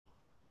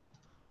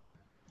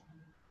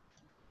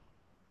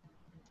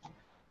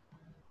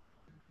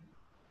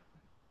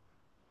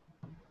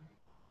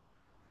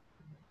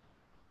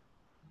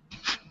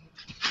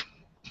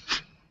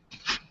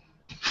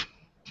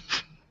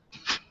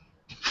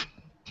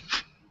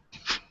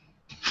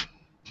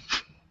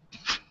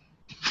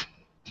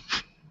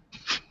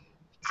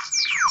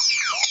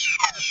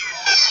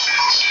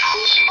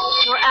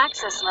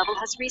access level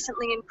has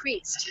recently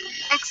increased.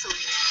 Excellent.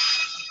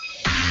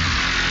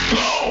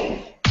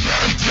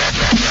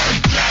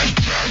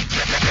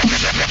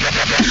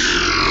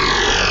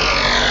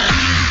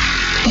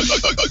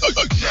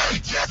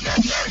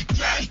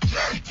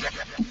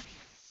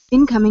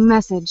 Incoming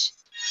message.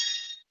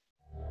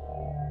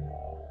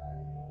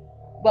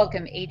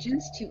 Welcome,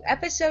 agents, to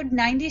episode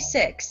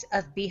 96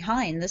 of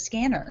Behind the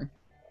Scanner.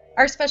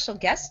 Our special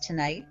guests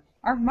tonight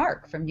are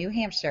Mark from New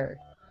Hampshire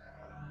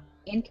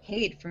and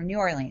Cade from New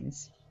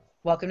Orleans.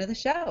 Welcome to the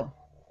show.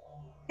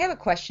 I have a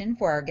question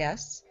for our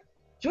guests.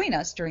 Join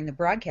us during the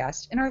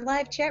broadcast in our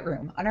live chat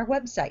room on our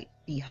website,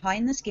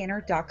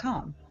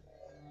 behindthescanner.com.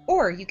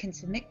 Or you can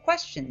submit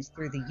questions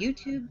through the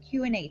YouTube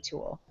Q&A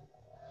tool.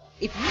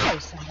 If you know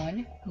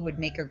someone who would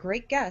make a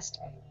great guest,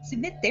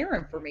 submit their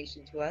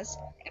information to us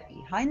at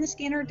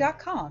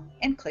behindthescanner.com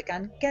and click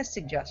on Guest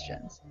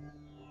Suggestions.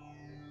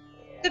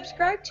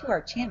 Subscribe to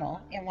our channel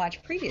and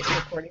watch previous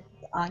recordings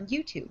on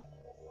YouTube.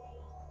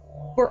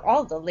 For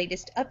all the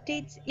latest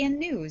updates and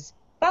news,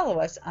 follow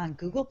us on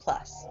Google+.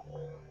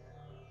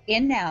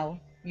 And now,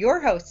 your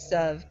hosts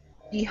of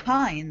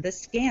Behind the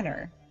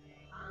Scanner.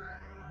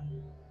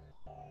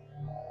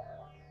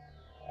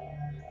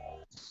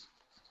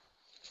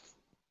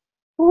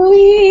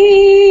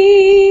 Whee!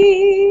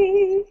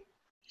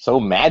 So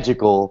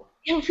magical.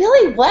 It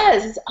really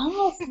was. It's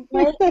almost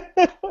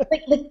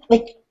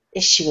like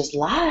she was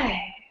live.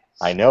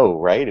 I know,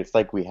 right? It's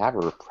like we have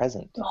her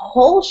present. The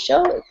whole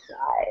show is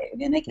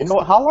live. And I guess You know,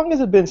 how long has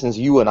it been since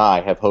you and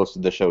I have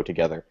hosted the show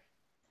together?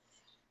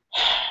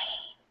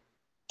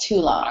 too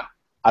long.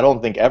 I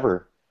don't think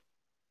ever.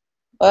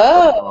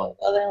 Oh,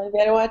 well then we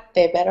better watch.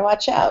 They better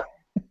watch out.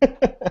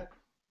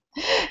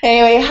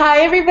 Anyway, hi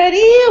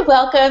everybody.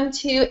 Welcome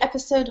to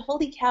episode,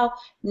 holy cow,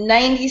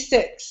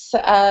 96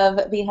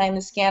 of Behind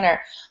the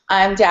Scanner.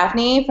 I'm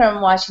Daphne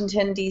from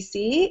Washington,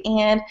 D.C.,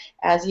 and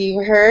as you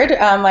heard,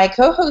 my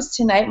co-host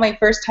tonight, my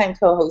first time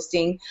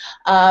co-hosting,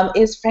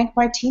 is Frank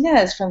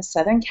Martinez from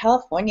Southern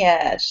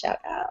California. Shout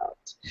out.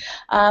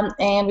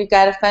 And we've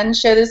got a fun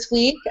show this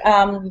week.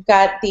 We've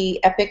got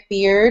the Epic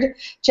Beard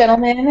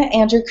gentleman,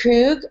 Andrew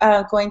Krug,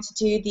 going to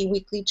do the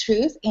Weekly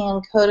Truth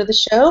and Code of the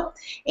Show,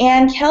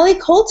 and Kelly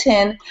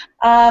Colton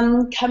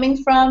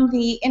coming from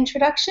the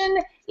introduction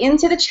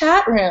into the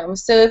chat room.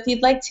 So if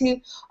you'd like to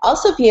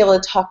also be able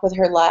to talk with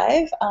her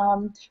live,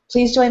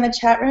 please join the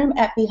chat room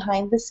at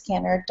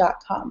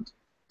behindthescanner.com.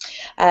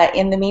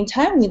 In the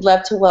meantime, we'd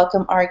love to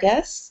welcome our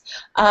guests,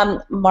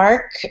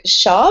 Mark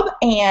Schaub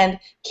and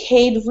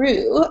Cade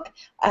Roux.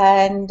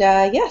 And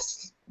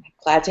yes,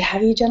 glad to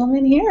have you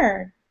gentlemen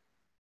here.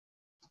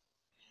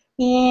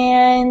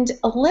 And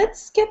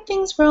let's get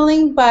things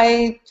rolling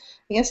by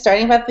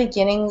starting about the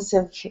beginnings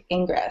of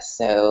Ingress.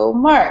 So,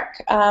 Mark,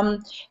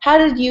 how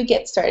did you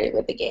get started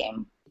with the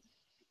game?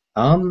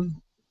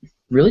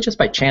 Really just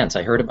by chance.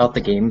 I heard about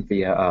the game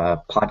via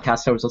a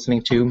podcast I was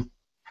listening to,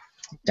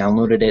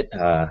 downloaded it,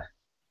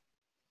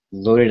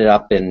 loaded it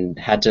up, and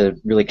had to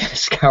really kind of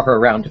scour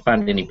around to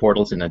find any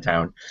portals in the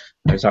town.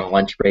 I was on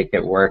lunch break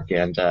at work,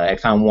 and I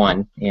found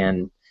one,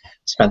 and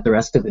spent the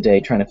rest of the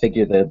day trying to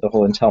figure the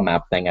whole Intel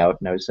map thing out,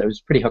 and I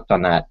was pretty hooked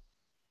on that.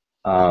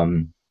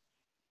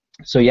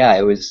 So yeah,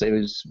 it was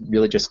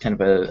really just kind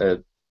of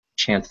a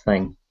chance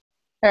thing.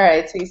 All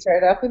right, so you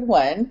started off with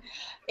one.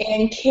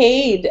 And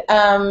Cade,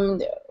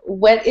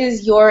 what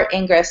is your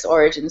Ingress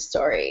origin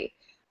story?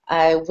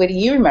 What do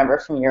you remember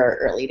from your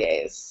early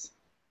days?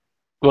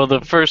 Well,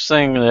 the first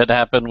thing that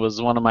happened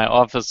was one of my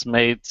office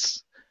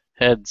mates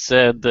had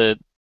said that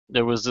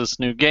there was this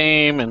new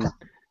game, and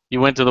you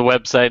went to the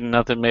website and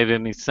nothing made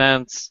any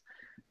sense.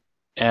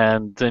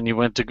 And then you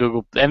went to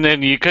Google, and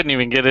then you couldn't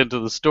even get into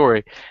the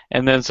story.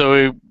 And then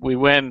so we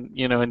went,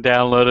 and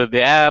downloaded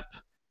the app,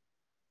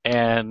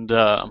 and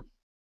I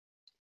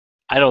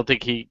don't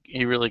think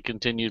he really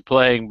continued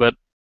playing, but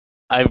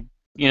I,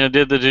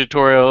 did the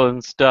tutorial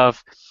and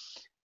stuff.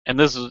 And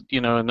this was,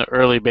 in the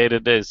early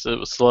beta days, so it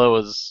was slow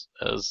as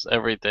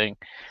everything.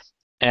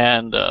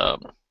 And,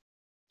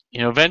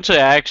 eventually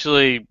I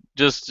actually,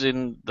 just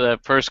in the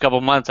first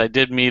couple months, I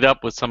did meet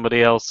up with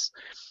somebody else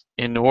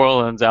in New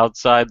Orleans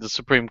outside the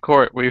Supreme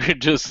Court. We were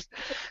just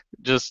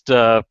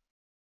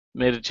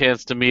made a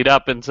chance to meet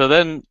up. And so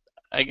then,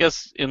 I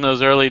guess in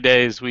those early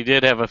days, we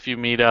did have a few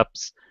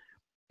meetups,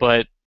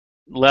 but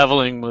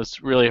leveling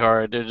was really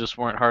hard. There just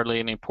weren't hardly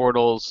any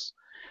portals,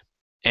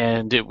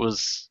 and it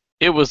was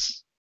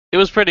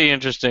pretty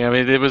interesting. I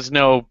mean, there was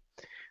no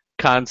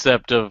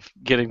concept of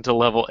getting to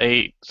level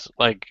 8.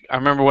 Like, I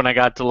remember when I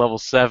got to level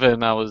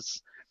 7, I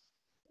was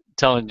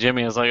telling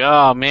Jimmy, I was like,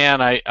 oh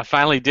man, I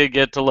finally did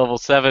get to level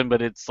 7,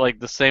 but it's like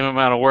the same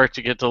amount of work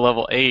to get to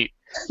level 8.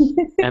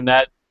 And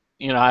that,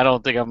 I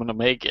don't think I'm going to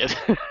make it.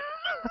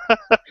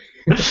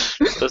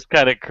 It was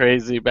kind of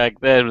crazy back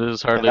then. It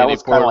was hardly That any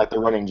was kind of like the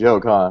running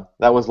joke, huh?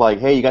 That was like,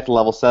 hey, you got to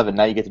level 7,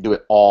 now you get to do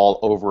it all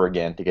over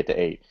again to get to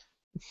 8.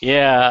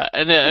 Yeah,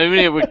 and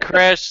it would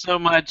crash so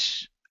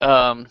much,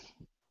 and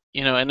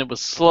it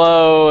was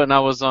slow, and I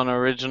was on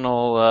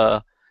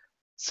original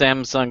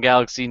Samsung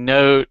Galaxy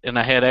Note, and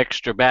I had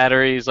extra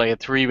batteries. I had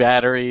 3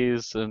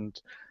 batteries, and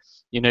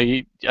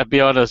I'd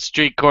be on a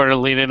street corner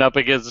leaning up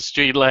against a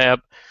street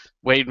lamp,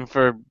 waiting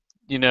for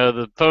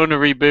the phone to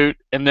reboot,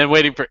 and then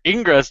waiting for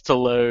Ingress to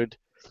load.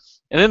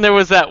 And then there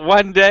was that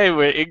one day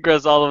where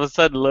Ingress all of a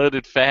sudden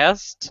loaded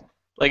fast.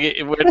 Like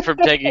it went from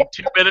taking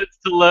 2 minutes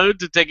to load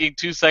to taking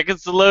 2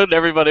 seconds to load. And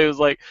everybody was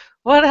like,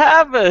 "What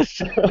happened?"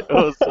 It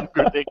was so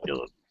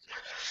ridiculous.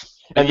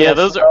 And yeah, then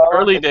those snowed,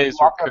 early and you days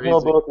were walked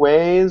uphill crazy. both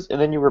ways, and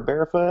then you were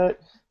barefoot.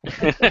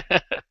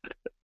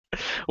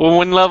 Well,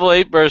 when level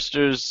 8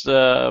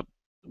 bursters,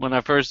 when I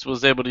first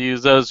was able to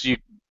use those,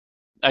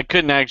 I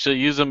couldn't actually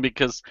use them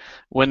because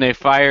when they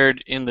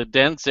fired in the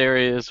dense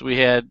areas we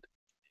had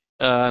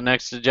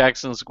next to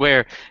Jackson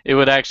Square, it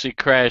would actually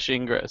crash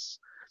Ingress.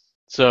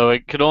 So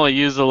it could only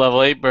use the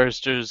level 8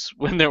 bursters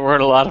when there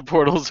weren't a lot of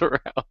portals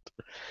around.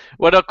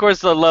 But of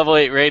course, the level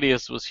 8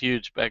 radius was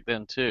huge back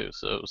then too.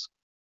 So it was,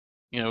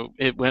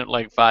 it went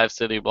like 5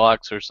 city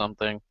blocks or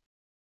something.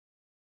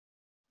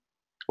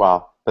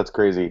 Wow, that's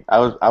crazy.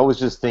 I was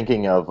just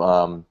thinking of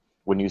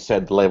when you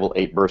said the level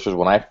 8 bursters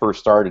when I first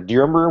started. Do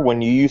you remember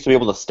when you used to be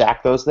able to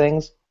stack those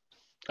things?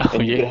 Oh,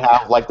 And you yeah. could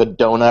have like the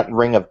donut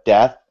ring of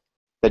death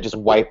that just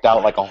wiped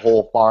out like a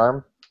whole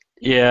farm?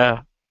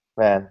 Yeah.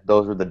 Man,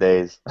 those were the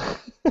days.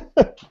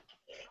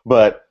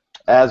 But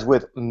as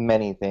with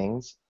many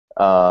things,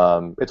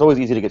 it's always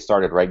easy to get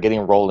started, right?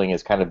 Getting rolling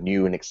is kind of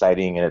new and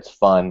exciting and it's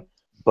fun,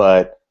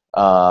 but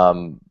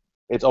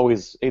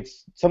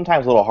it's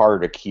sometimes a little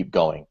harder to keep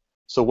going.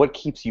 So what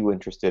keeps you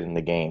interested in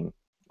the game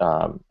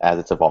as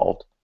it's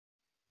evolved?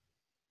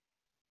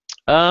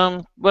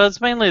 Well,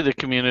 it's mainly the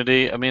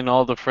community. I mean,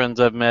 all the friends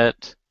I've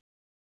met,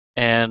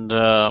 and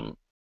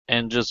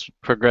just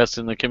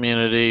progressing the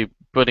community,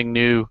 putting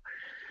new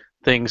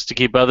things to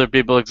keep other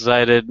people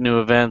excited,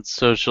 new events,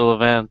 social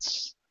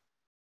events,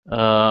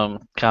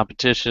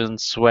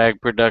 competitions, swag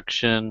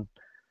production.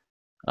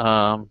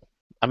 I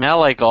mean, I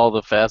like all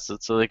the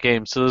facets of the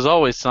game. So there's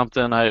always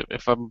something.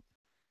 If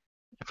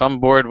I'm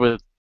bored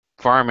with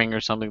farming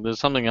or something, there's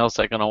something else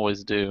I can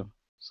always do.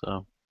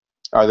 So.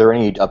 Are there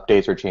any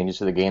updates or changes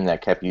to the game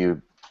that kept you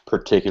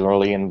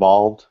particularly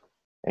involved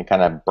and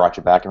kind of brought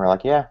you back and were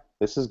like, yeah,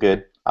 this is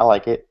good. I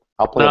like it.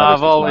 I'll play No, another I've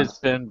 6 always months.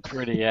 been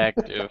pretty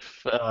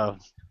active.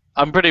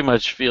 I'm pretty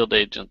much field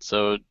agent,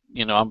 so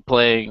I'm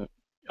playing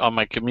on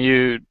my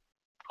commute,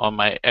 on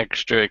my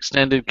extra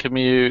extended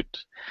commute,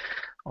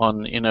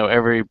 on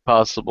every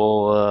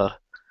possible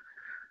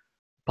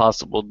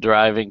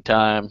driving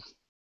time.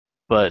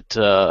 But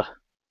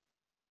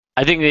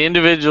I think the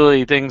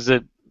individually things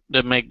that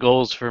make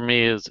goals for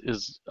me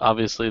is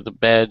obviously the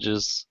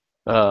badges.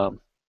 Because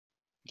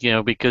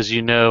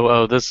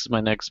oh, this is my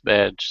next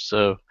badge,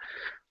 so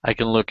I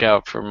can look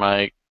out for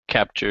my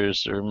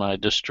captures or my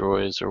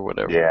destroys or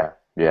whatever.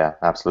 Yeah,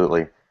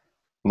 absolutely.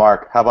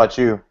 Mark, how about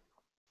you?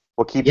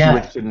 What keeps you Yeah,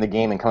 interested in the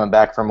game and coming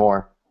back for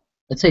more?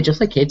 I'd say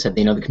just like Cade said,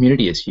 the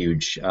community is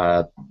huge.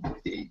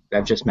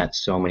 I've just met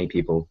so many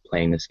people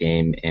playing this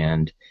game,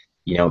 and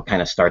it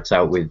kind of starts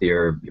out with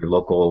your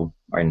local,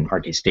 or in our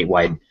case,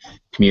 statewide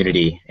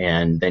community,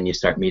 and then you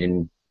start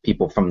meeting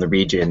people from the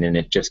region, and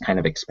it just kind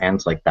of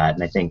expands like that.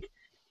 And I think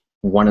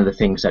one of the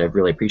things that I've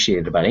really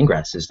appreciated about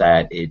Ingress is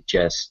that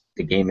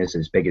the game is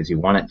as big as you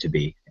want it to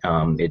be.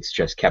 It's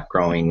just kept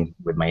growing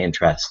with my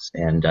interests,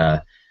 and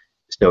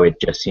so it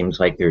just seems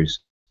like there's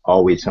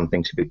always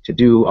something to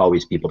do,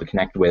 always people to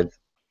connect with.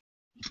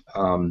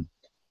 And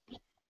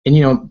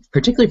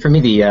particularly for me,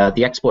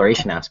 the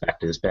exploration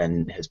aspect has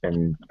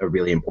been a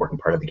really important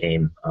part of the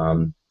game.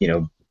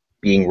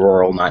 Being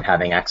rural, not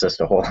having access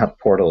to a whole lot of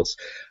portals,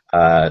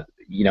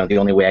 the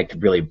only way I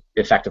could really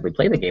effectively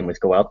play the game was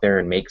go out there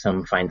and make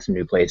some, find some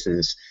new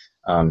places.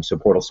 So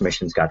portal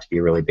submissions got to be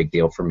a really big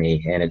deal for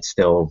me, and it's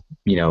still,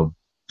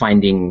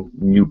 finding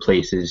new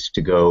places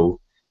to go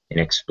and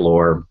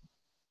explore.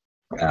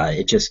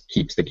 It just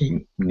keeps the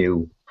game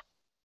new.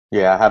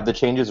 Yeah, have the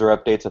changes or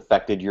updates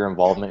affected your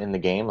involvement in the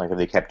game? Like, have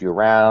they kept you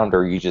around,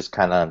 or you just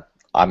kind of,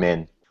 I'm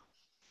in?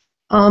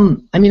 I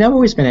mean, I've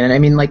always been in. I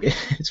mean, like,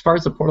 as far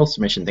as the portal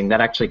submission thing, that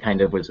actually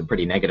kind of was a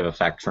pretty negative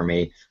effect for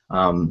me.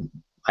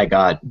 I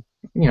got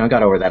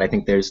over that. I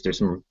think there's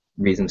some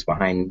reasons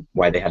behind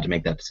why they had to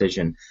make that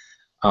decision.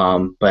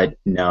 But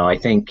no, I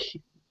think,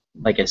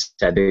 like I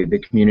said, the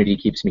community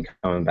keeps me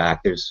coming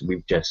back.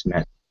 We've just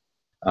met,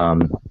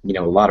 a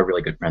lot of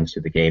really good friends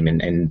through the game,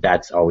 and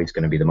that's always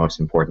going to be the most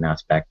important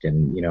aspect.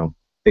 And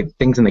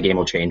things in the game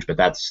will change, but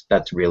that's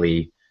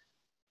really,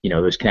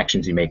 those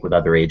connections you make with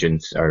other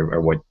agents are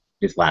what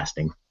is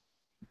lasting.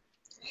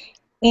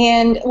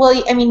 And,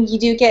 well, I mean, you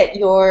do get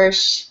your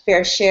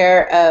fair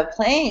share of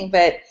playing,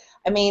 but,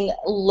 I mean,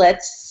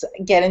 let's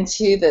get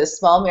into the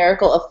small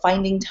miracle of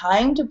finding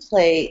time to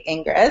play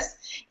Ingress.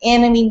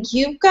 And, I mean,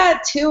 you've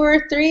got 2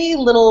 or 3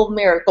 little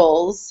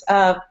miracles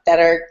that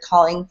are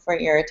calling for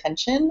your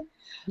attention.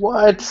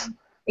 What?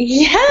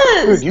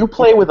 Yes! Dude, you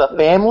play with a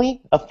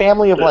family? A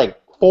family of,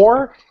 like,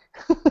 4?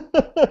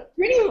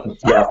 Pretty much.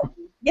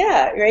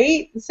 Yeah,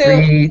 right? So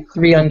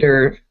Three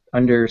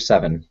under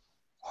 7.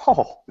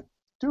 Oh,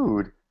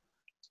 dude.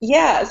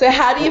 Yeah. So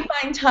how do you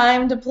find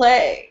time to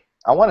play?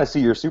 I want to see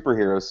your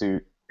superhero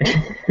suit.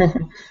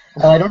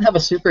 I don't have a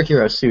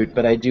superhero suit,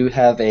 but I do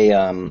have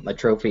a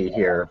trophy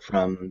here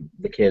from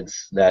the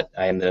kids that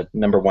I am the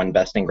 #1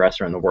 best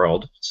ingresser in the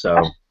world.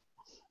 So,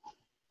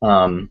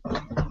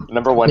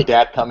 #1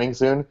 dad coming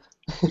soon.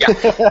 Yeah.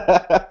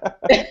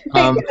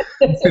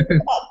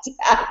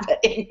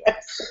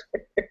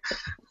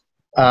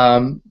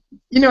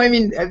 I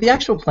mean, the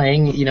actual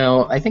playing,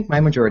 I think my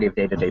majority of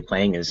day-to-day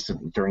playing is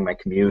during my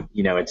commute.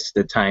 It's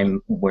the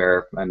time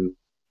where I'm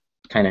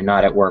kind of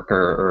not at work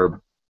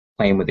or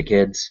playing with the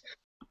kids.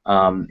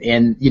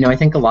 And I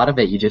think a lot of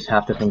it you just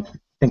have to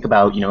think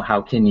about,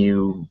 how can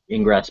you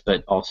ingress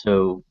but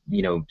also,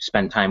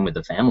 spend time with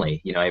the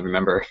family. I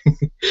remember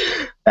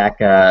back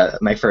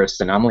my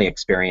first anomaly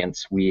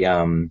experience, we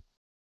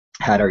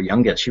had our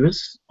youngest. She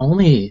was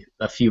only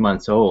a few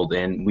months old,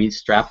 and we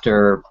strapped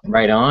her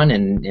right on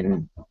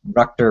and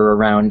rucked her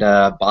around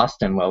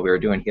Boston while we were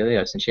doing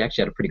Helios, and she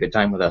actually had a pretty good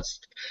time with us.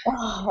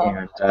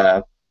 Oh.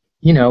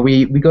 And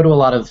we go to a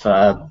lot of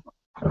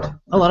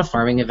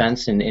farming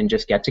events and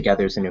just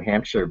get-togethers in New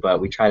Hampshire,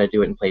 but we try to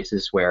do it in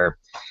places where,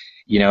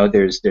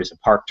 there's a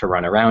park to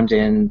run around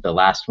in. The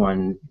last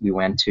one we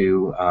went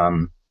to,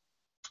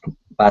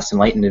 last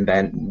Enlightened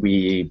event,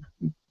 we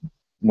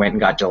went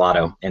and got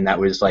gelato, and that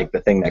was like the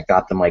thing that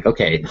got them like,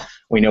 okay,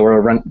 we know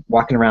we're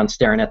walking around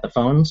staring at the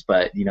phones,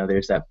 but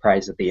there's that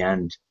prize at the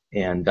end,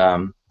 and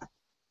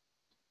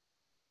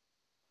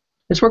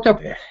it's worked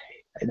out.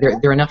 There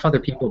are enough other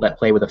people that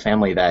play with a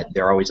family that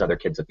there are always other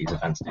kids at these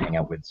events to hang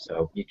out with,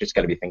 so you just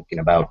got to be thinking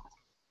about,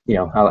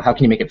 how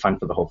can you make it fun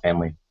for the whole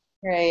family.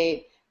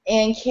 Right.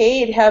 And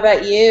Cade, how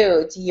about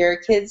you? Do your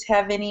kids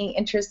have any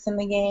interest in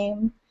the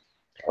game?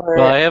 Or...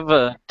 Well, I have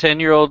a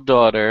 10-year-old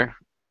daughter,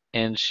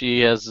 and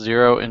she has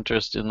zero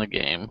interest in the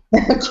game.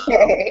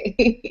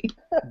 Okay.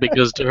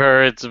 Because to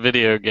her, it's a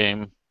video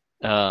game,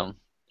 or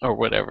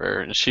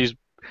whatever. She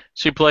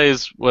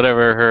plays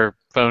whatever her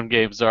phone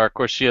games are. Of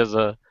course, she has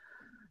an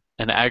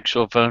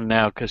actual phone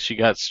now because she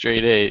got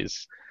straight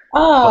A's.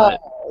 Oh. But,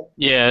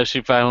 yeah,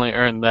 she finally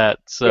earned that.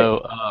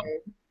 So,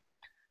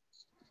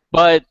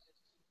 but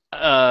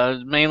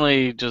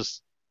mainly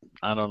just,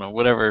 I don't know,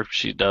 whatever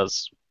she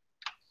does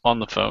on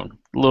the phone.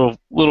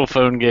 Little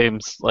phone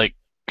games like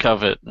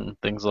Covet and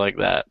things like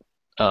that.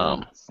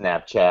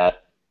 Snapchat.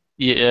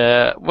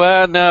 Yeah,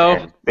 well,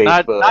 no,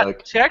 Facebook,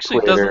 not. She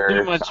actually Twitter,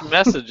 doesn't do much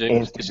messaging.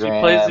 Instagram. She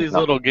plays these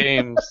little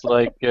games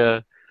like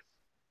they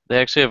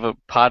actually have a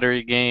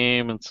pottery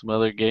game and some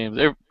other games.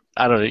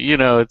 I don't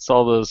know. It's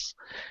all those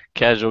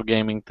casual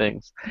gaming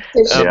things.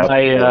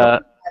 My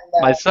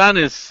son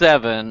is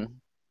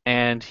 7,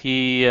 and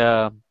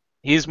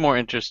he's more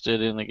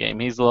interested in the game.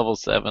 He's level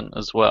 7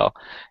 as well,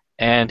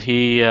 and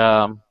he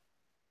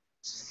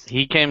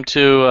came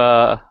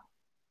to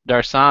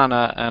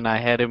Darsana, and I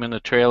had him in a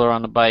trailer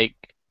on the bike,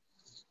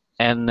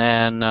 and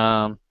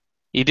then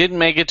he didn't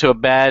make it to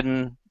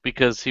Abaddon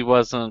because he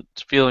wasn't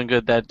feeling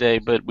good that day,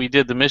 but we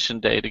did the mission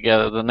day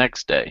together the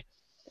next day,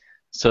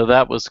 so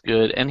that was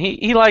good. And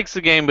he likes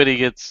the game, but he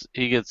gets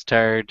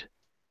tired.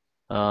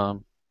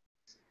 But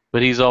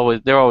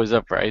they're always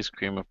up for ice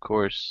cream, of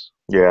course.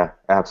 Yeah,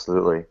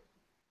 absolutely.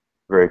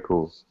 Very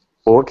cool.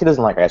 Well, what kid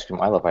doesn't like ice cream?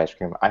 I love ice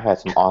cream. I had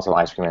some awesome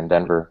ice cream in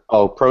Denver.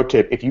 Oh, pro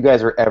tip, if you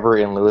guys are ever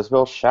in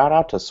Louisville, shout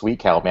out to Sweet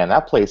Cow, man.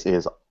 That place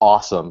is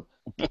awesome.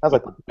 That's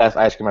like the best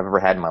ice cream I've ever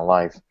had in my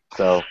life.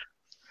 So,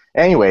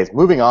 anyways,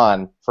 moving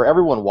on. For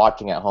everyone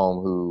watching at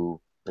home who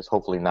is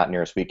hopefully not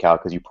near a Sweet Cow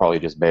because you probably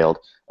just bailed,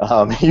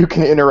 you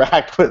can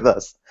interact with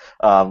us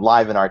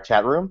live in our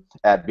chat room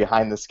at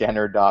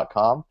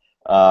behindthescanner.com.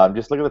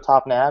 Just look at the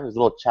top nav. There's a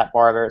little chat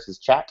bar there. It says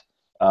chat.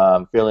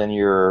 Fill in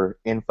your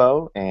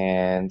info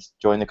and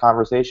join the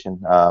conversation.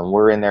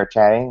 We're in there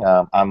chatting.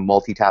 I'm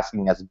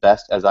multitasking as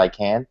best as I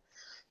can,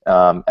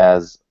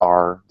 as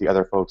are the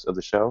other folks of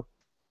the show.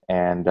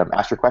 And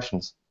ask your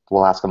questions.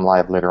 We'll ask them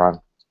live later on.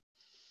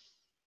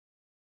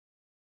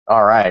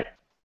 All right.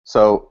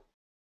 So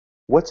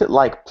what's it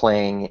like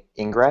playing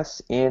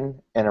Ingress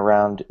in and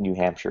around New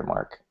Hampshire,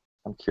 Mark?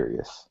 I'm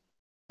curious.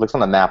 Looks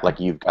on the map like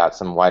you've got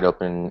some wide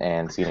open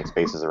and scenic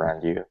spaces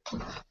around you.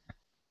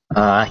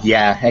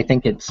 Yeah, I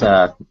think it's,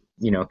 kind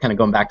of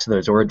going back to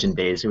those origin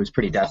days, it was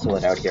pretty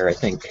desolate out here. I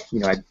think,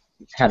 I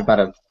had about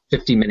a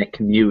 50-minute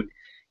commute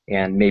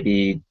and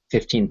maybe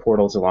 15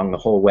 portals along the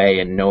whole way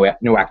and no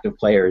active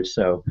players.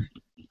 So,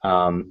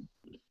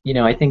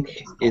 I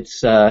think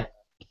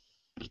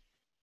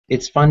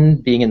it's fun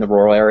being in the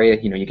rural area.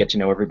 You get to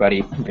know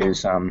everybody.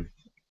 There's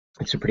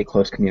it's a pretty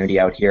close community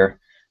out here.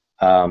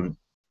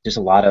 There's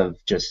a lot of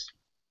just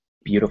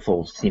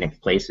beautiful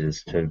scenic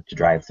places to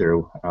drive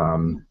through,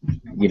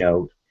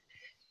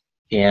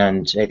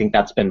 and I think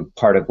that's been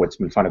part of what's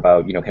been fun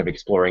about, kind of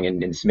exploring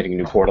and submitting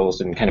new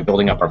portals and kind of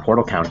building up our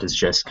portal count is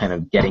just kind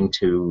of getting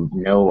to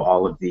know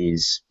all of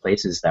these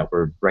places that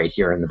were right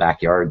here in the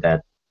backyard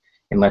that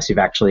unless you've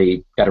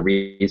actually got a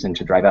reason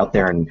to drive out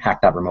there and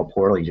hack that remote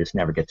portal, you just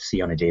never get to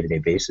see on a day-to-day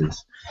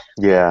basis.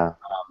 Yeah.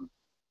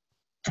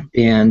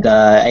 And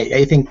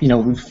I think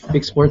we've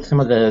explored some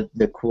of the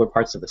cooler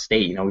parts of the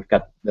state. We've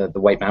got the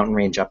White Mountain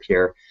Range up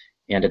here,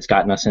 and it's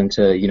gotten us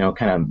into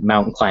kind of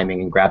mountain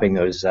climbing and grabbing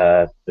those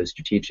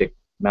strategic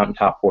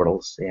mountaintop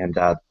portals, and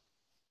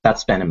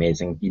that's been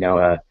amazing.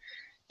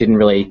 Didn't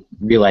really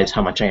realize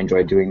how much I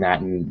enjoyed doing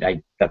that, and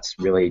that's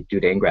really due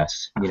to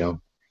Ingress.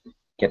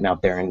 Getting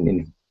out there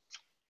and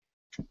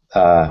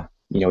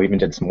even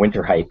did some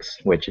winter hikes,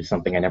 which is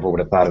something I never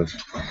would have thought of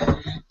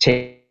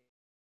taking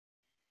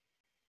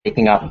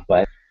up,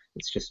 but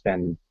it's just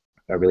been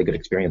a really good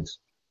experience.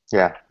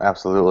 Yeah,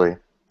 absolutely.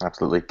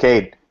 Absolutely.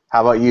 Cade,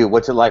 how about you?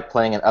 What's it like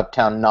playing in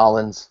Uptown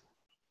Nolans?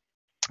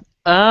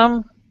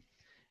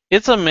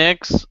 It's a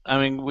mix. I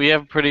mean, we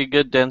have pretty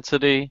good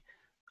density.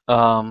 There's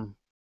got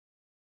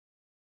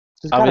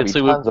to be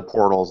Obviously, tons of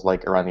portals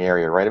like around the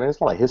area, right? I mean, there's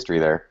a lot of history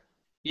there.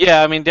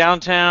 yeah, I mean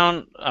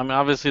downtown. I mean,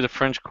 obviously the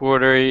French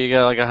Quarter. You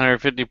got like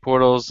 150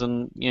 portals,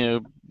 and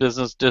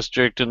business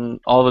district, and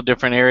all the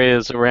different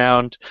areas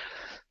around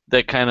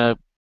that kind of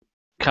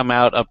come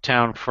out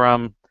uptown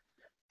from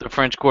the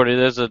French Quarter.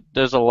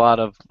 There's a lot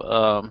of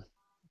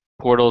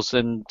portals,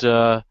 and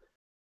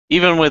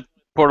even with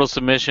portal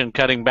submission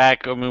cutting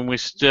back, I mean we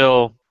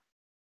still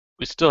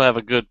have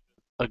a good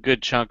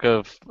chunk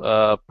of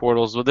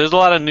portals. But there's a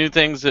lot of new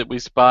things that we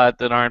spot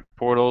that aren't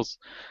portals.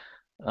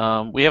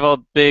 We have a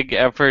big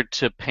effort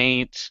to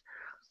paint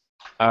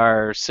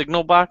our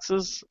signal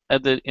boxes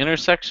at the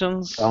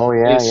intersections. Oh,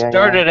 yeah, They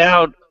started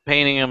out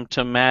painting them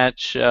to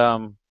match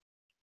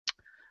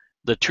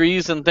the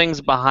trees and things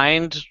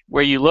behind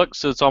where you look,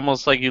 so it's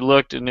almost like you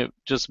looked and it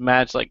just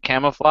matched like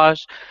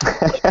camouflage.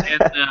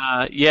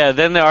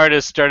 Then the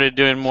artists started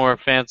doing more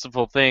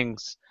fanciful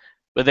things.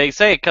 But they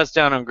say it cuts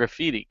down on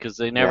graffiti because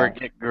they never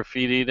get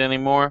graffitied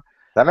anymore.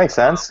 That makes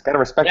sense. Gotta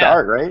respect the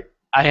art, right?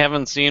 I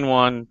haven't seen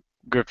one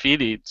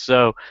graffitied,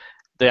 so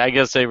I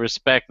guess they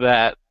respect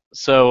that.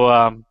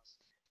 So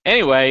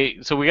anyway,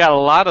 so we got a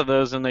lot of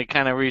those, and they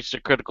kind of reached a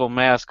critical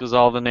mass because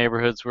all the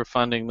neighborhoods were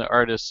funding the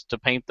artists to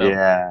paint them.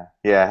 Yeah.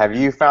 Have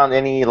you found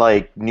any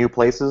like new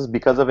places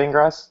because of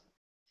Ingress?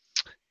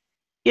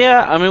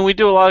 Yeah, I mean we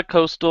do a lot of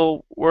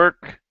coastal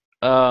work,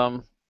 so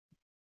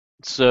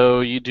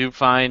you do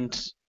find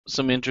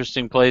some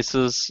interesting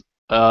places.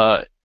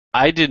 I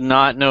did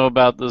not know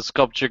about the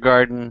sculpture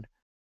garden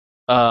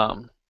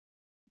down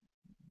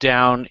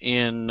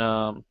in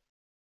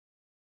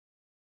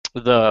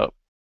the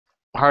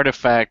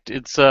Artifact.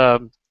 It's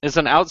an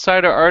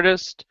outsider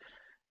artist,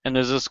 and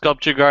there's a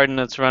sculpture garden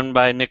that's run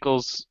by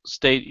Nichols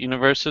State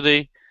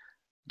University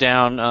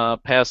down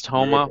past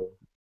Homa,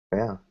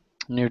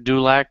 near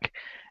Dulac,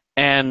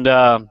 and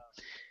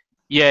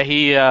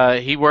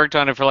he worked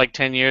on it for like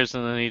 10 years,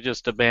 and then he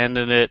just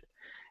abandoned it.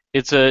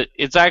 It's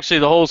actually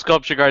the whole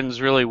sculpture garden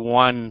is really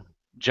one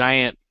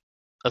giant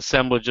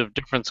assemblage of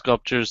different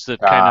sculptures that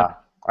kind of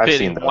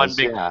fit in one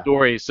big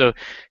story. So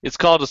it's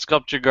called a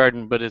sculpture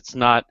garden, but it's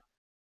not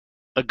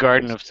a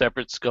garden of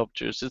separate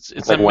sculptures. It's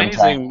like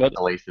amazing, but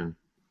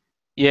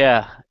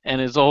yeah, and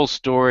it's a whole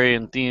story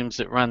and themes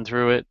that run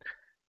through it.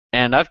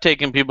 And I've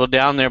taken people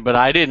down there, but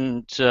I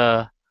didn't.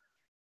 I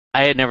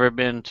had never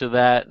been to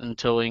that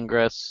until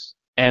Ingress.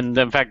 And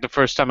in fact, the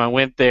first time I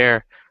went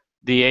there,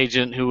 the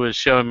agent who was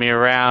showing me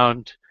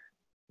around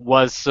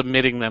was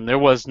submitting them. There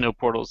was no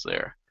portals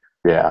there.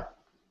 Yeah.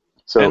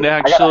 So and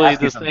actually,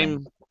 the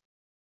same.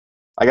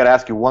 I got to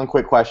ask you one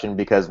quick question,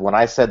 because when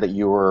I said that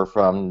you were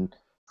from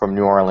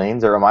New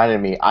Orleans, it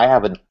reminded me, I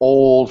have an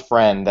old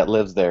friend that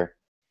lives there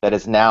that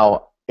is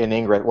now in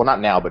Ingress. Well, not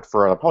now, but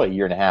for probably a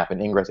year and a half,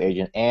 an Ingress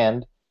agent,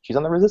 and she's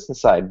on the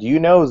resistance side. Do you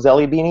know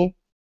Zelly Beanie?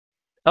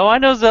 Oh, I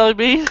know Zelly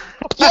Beanie.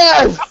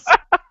 Yes!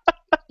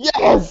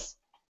 Yes!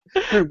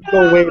 Dude,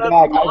 go way back.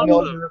 Awesome. I've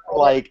known her for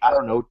like, I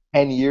don't know,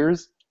 10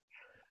 years.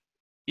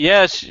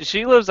 Yeah,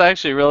 she lives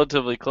actually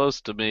relatively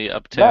close to me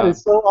uptown. That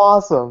is so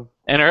awesome.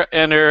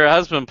 And her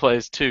husband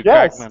plays too.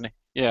 Yes. Crack Money.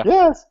 Yeah.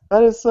 Yes,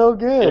 that is so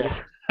good.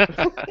 Yeah.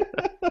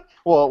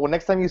 Well,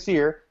 next time you see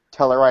her,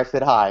 tell her I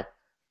said hi.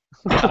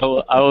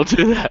 I will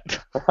do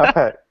that. All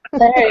right.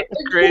 All right.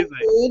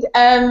 Crazy.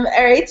 All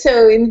right.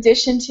 So, in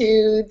addition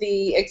to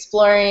the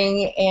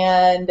exploring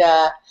and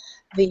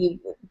the,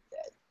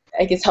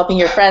 I guess, helping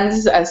your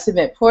friends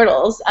submit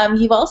portals,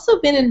 you've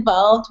also been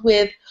involved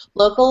with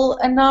local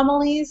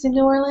anomalies in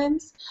New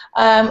Orleans.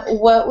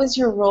 What was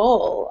your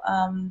role?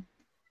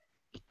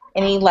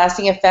 Any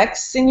lasting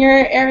effects in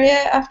your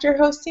area after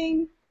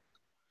hosting?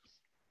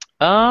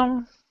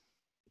 I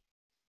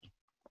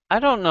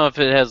don't know if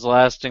it has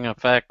lasting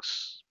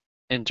effects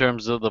in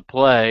terms of the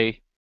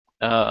play.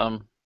 I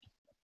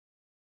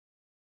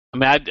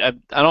mean, I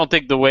don't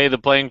think the way the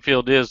playing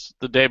field is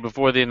the day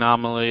before the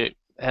anomaly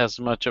has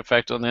much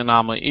effect on the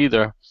anomaly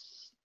either.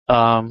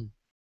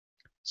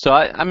 So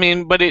I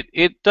mean, but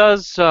it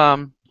does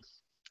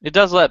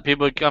let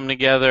people come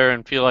together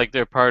and feel like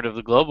they're part of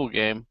the global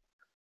game,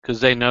 because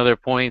they know their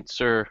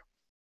points are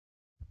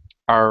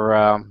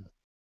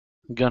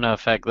gonna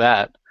affect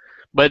that.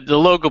 But the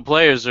local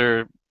players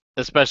are,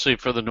 especially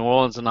for the New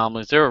Orleans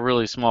anomalies, they're a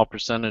really small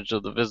percentage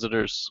of the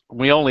visitors.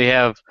 We only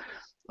have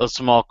a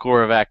small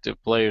core of active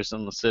players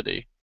in the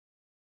city.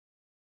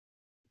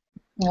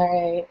 All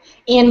right.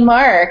 And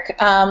Mark,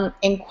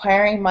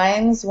 inquiring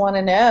minds want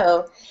to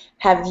know,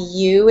 have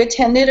you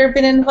attended or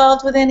been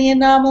involved with any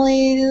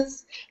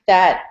anomalies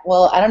that,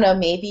 well, I don't know,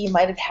 maybe you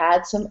might have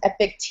had some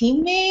epic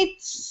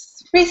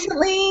teammates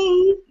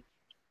recently?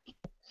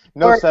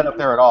 No setup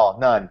there at all.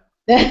 None.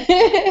 Don't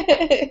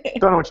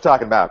know what you're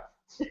talking about.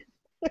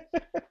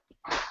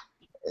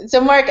 So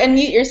Mark,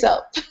 unmute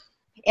yourself.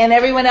 And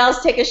everyone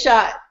else take a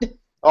shot.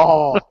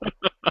 Oh.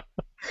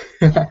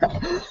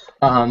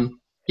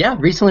 Yeah,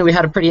 recently we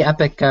had a pretty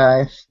epic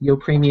Yo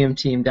Premium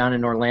team down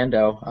in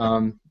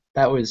Orlando.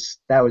 That was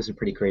a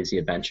pretty crazy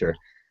adventure.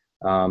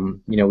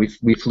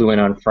 We flew in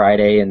on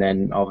Friday, and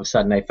then all of a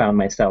sudden I found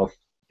myself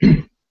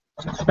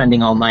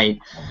spending all night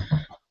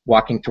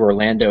walking through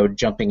Orlando,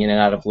 jumping in and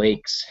out of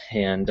lakes,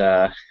 and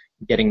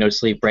getting no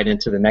sleep right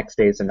into the next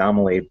day's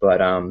anomaly. But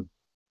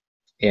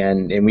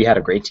and we had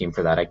a great team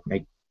for that. I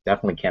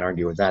definitely can't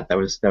argue with that. That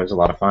was a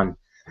lot of fun.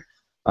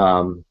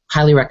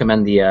 Highly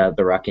recommend the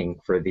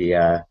rucking for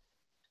the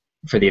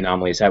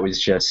anomalies. That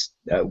was just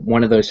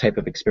one of those type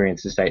of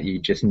experiences that you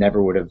just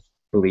never would have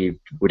believed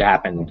would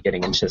happen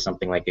getting into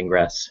something like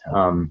Ingress.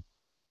 Up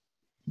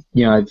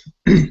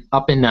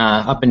in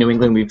New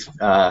England, we've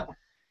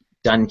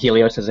done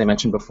Helios, as I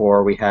mentioned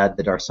before. We had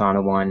the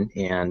Darsana one,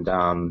 and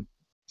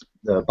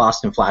the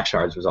Boston Flash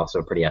Shards was also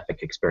a pretty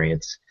epic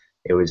experience.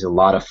 It was a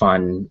lot of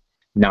fun,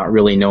 not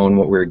really knowing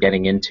what we were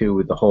getting into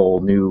with the whole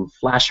new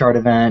Flash Shard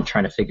event,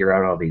 trying to figure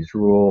out all these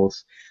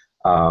rules.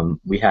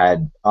 We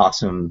had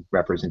awesome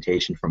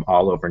representation from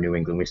all over New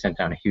England. We sent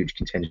down a huge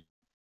contingent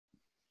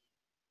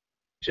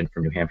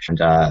from New Hampshire,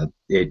 and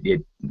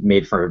it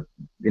made for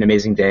an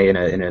amazing day and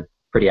a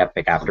pretty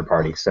epic after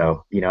party.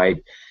 So,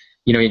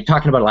 you're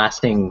talking about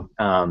lasting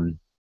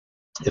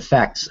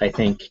effects. I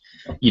think,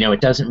 it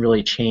doesn't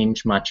really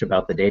change much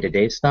about the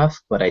day-to-day stuff,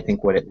 but I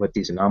think what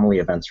these anomaly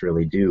events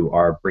really do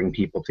are bring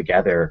people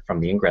together from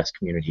the Ingress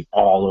community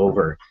all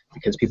over,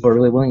 because people are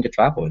really willing to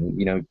travel, and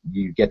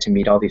you get to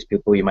meet all these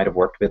people you might have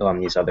worked with on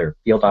these other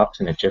field ops,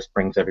 and it just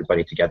brings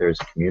everybody together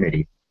as a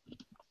community.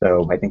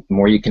 So I think the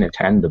more you can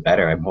attend, the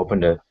better. I'm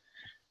hoping to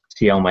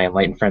see all my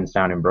enlightened friends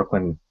down in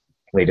Brooklyn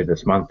later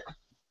this month.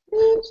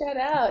 Shout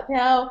out.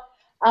 Now,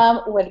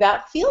 what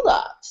about field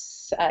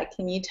ops?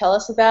 Can you tell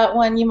us about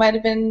one you might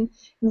have been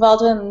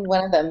involved in,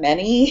 one of the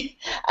many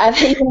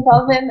that you've been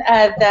involved in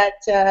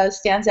that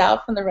stands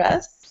out from the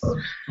rest?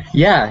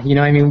 Yeah,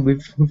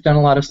 we've done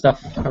a lot of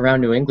stuff around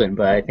New England,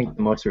 but I think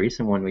the most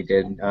recent one we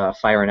did,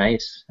 Fire and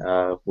Ice,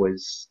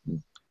 was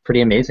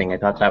pretty amazing. I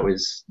thought that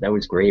was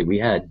great. We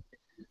had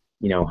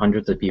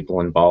hundreds of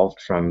people involved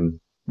from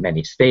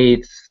many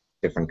states,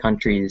 different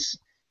countries.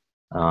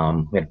 We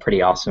had a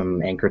pretty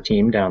awesome anchor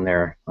team down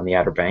there on the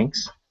Outer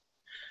Banks.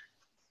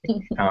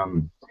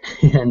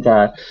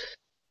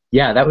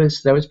 Yeah, that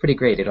was pretty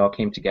great. It all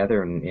came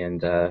together,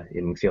 and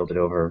we fielded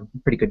over a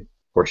pretty good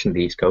portion of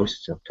the East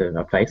Coast up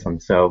to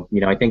Iceland. So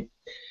I think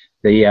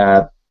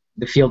the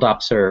field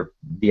ops are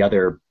the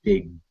other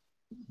big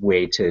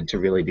way to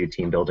really do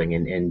team building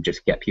and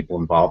just get people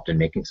involved in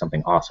making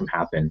something awesome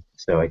happen.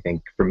 So I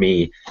think for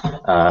me,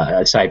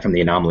 aside from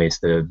the anomalies,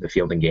 the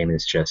fielding game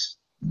is just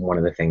one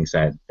of the things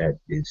that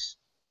is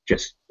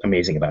just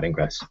amazing about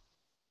Ingress.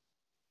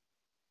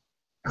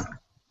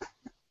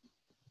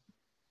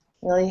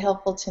 Really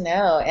helpful to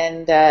know.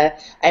 And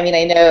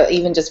I know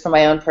even just from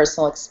my own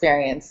personal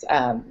experience,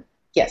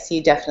 yes,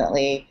 you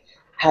definitely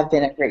have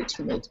been a great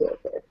teammate to work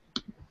with.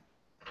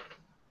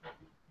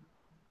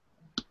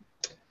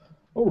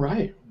 All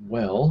right.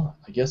 Well,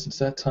 I guess it's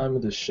that time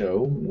of the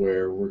show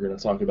where we're going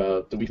to talk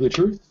about the weekly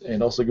truth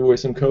and also give away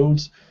some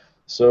codes.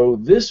 So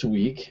this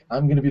week,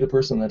 I'm going to be the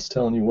person that's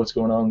telling you what's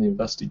going on in the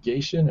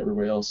investigation.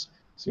 Everybody else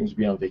seems to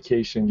be on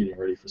vacation, getting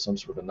ready for some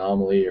sort of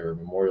anomaly or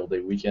Memorial Day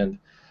weekend.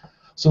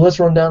 So let's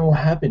run down what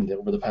happened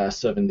over the past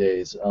 7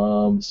 days.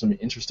 Some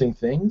interesting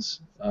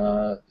things.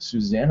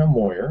 Susanna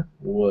Moyer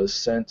was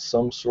sent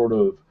some sort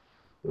of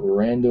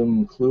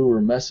random clue or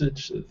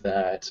message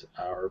that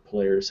our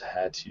players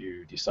had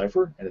to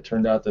decipher, and it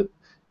turned out that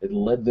it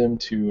led them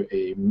to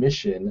a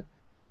mission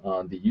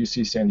on the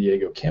UC San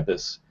Diego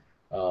campus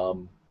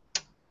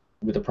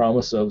with the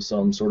promise of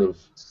some sort of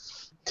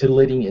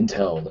titillating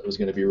intel that was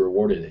going to be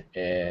rewarded,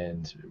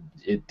 and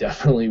it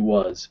definitely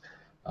was.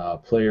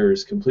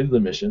 Players completed the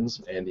missions,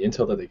 and the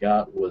intel that they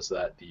got was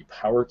that the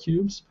power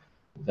cubes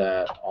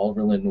that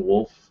Oliver Linton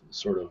Wolf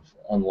sort of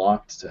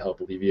unlocked to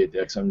help alleviate the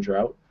XM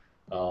drought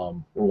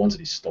were ones that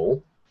he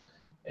stole,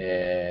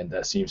 and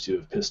that seems to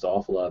have pissed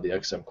off a lot of the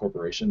XM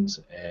corporations,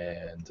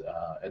 and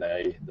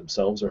NIA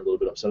themselves are a little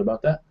bit upset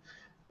about that.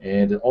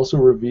 And it also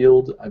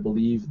revealed, I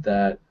believe,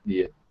 that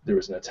there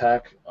was an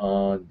attack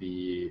on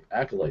the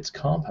Acolytes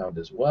compound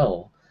as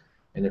well,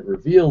 and it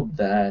revealed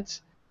that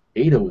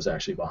Ada was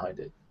actually behind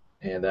it,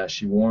 and that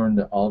she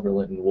warned Oliver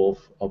Linton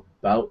Wolf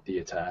about the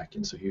attack,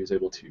 and so he was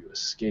able to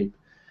escape.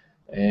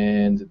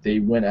 And they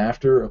went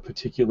after a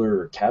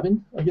particular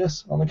cabin, I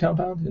guess, on the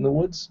compound in the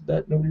woods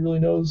that nobody really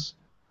knows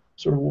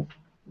sort of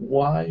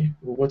why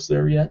or what's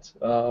there yet.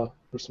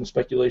 There's some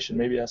speculation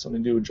maybe it has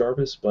something to do with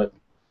Jarvis, but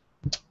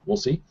we'll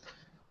see.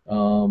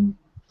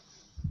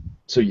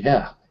 So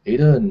yeah,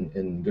 Ada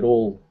and good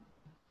old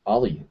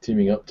Ollie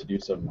teaming up to do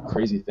some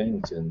crazy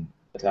things and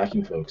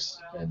attacking folks,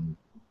 and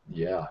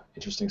yeah,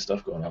 interesting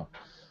stuff going on.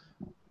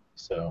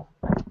 So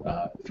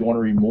if you want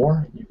to read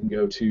more, you can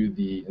go to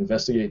the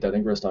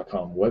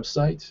investigate.ingress.com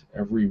website.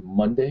 Every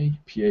Monday,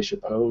 PA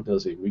Chapeau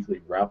does a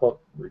weekly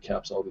wrap-up,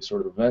 recaps all these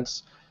sort of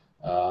events.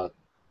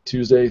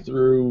 Tuesday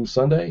through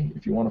Sunday,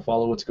 if you want to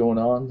follow what's going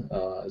on,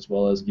 as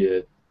well as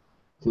get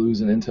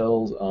clues and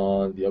intels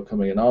on the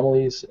upcoming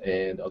anomalies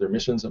and other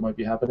missions that might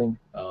be happening,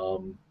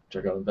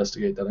 check out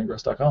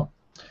investigate.ingress.com.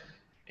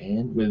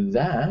 And with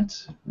that,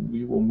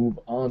 we will move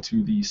on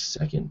to the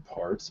second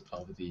part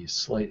of the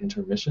slight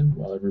intermission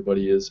while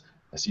everybody is,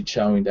 I see,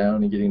 chowing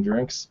down and getting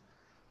drinks.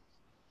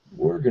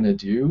 We're going to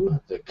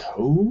do the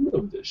code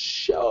of the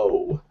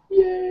show.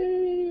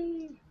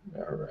 Yay!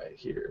 All right,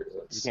 here.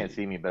 You can't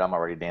see me, but I'm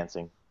already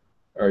dancing.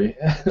 Are you?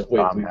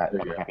 Wait, I'm there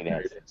you go. happy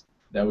dance.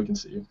 Now we can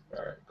see you.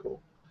 All right,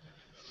 cool.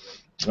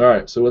 All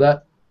right, so with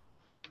that,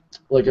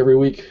 like every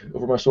week,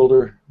 over my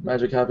shoulder,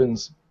 magic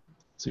happens.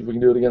 See if we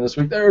can do it again this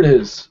week. There it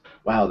is.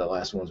 Wow, that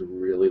last one was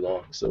really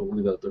long, so we'll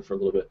leave that up there for a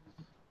little bit.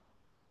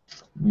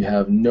 We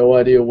have no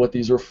idea what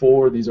these are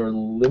for. These are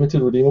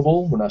limited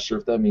redeemable. We're not sure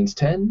if that means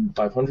 10,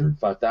 500,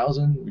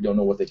 5,000. We don't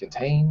know what they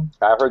contain.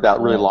 I've heard that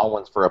really long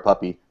one's for a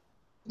puppy.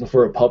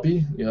 For a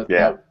puppy?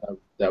 Yeah.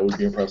 That would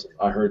be impressive.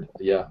 I heard,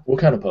 yeah. What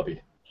kind of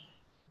puppy?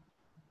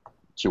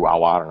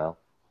 Chihuahua, I don't know.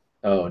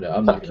 Oh, no,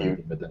 I'm not going to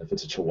redeem it then if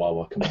it's a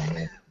Chihuahua. Come on,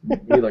 man. We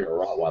need like a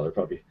Rottweiler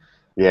puppy.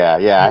 Yeah,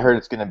 I heard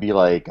it's going to be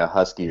like a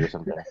husky or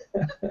something.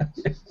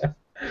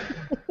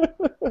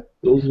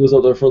 Those of us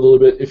out there for a little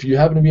bit. If you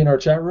happen to be in our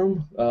chat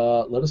room,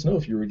 let us know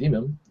if you redeem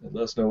them. And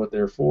let us know what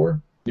they're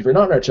for. If you're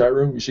not in our chat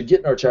room, you should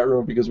get in our chat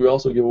room because we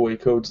also give away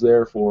codes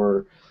there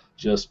for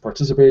just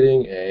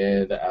participating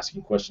and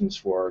asking questions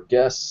for our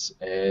guests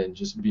and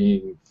just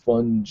being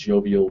fun,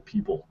 jovial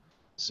people.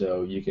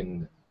 So you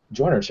can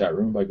join our chat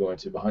room by going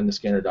to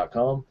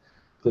behindthescanner.com,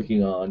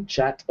 clicking on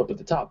chat up at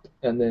the top,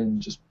 and then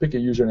just pick a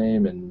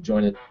username and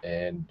join it,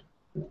 and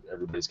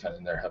everybody's kind of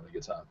in there having a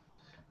good time.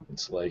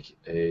 It's like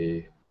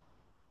a,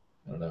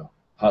 I don't know,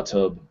 hot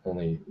tub,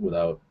 only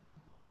without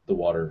the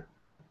water,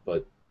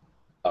 but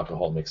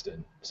alcohol mixed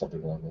in,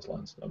 something along those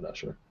lines. I'm not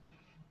sure.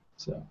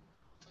 So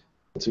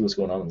let's see what's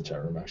going on in the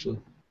chat room, actually.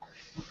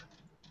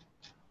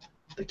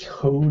 The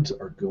codes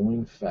are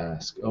going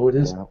fast. Oh, it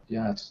is?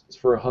 Yeah, it's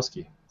for a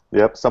husky.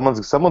 Yep,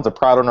 someone's a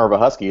proud owner of a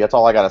husky. That's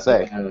all I gotta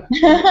say.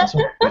 That's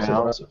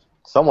impressive.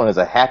 Someone is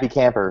a happy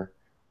camper.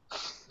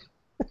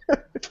 All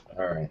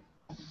right.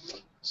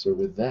 So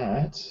with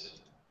that,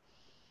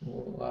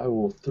 I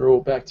will throw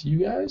it back to you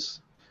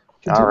guys.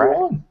 Continue all right.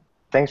 on.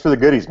 Thanks for the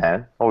goodies,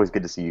 man. Always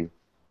good to see you.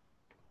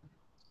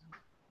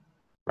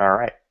 All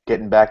right.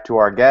 Getting back to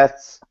our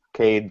guests,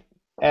 Cade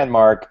and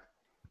Mark.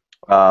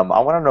 I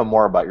want to know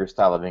more about your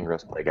style of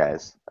Ingress play,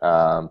 guys.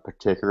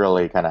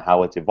 Particularly kind of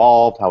how it's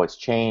evolved, how it's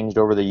changed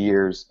over the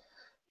years.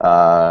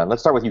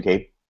 Let's start with you,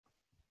 Cade.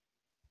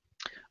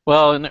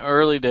 Well, in the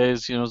early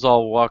days, it was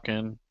all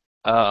walk-in,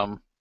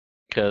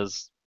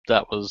 because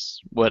that was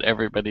what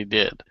everybody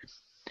did.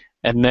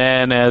 And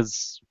then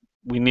as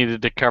we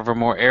needed to cover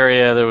more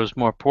area, there was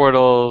more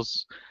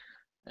portals,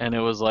 and it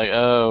was like,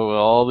 oh, well,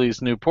 all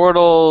these new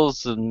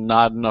portals and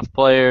not enough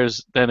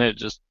players. Then it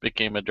just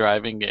became a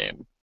driving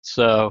game.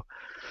 So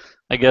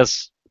I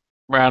guess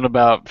around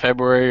about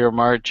February or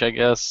March, I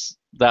guess,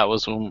 that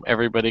was when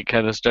everybody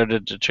kind of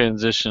started to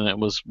transition. It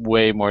was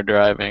way more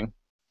driving.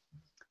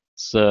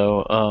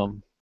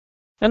 So,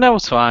 and that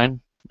was fine.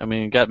 I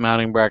mean, got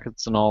mounting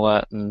brackets and all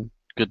that, and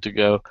good to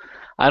go.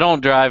 I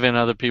don't drive in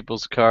other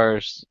people's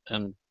cars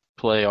and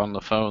play on the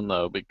phone,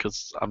 though,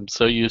 because I'm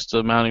so used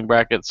to mounting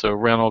brackets, so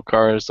rental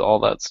cars, all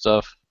that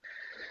stuff.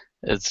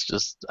 It's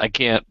just, I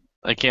can't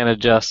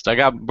adjust. I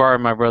got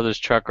borrowing my brother's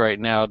truck right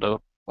now to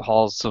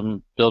haul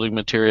some building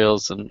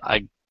materials, and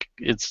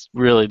it's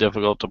really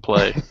difficult to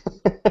play.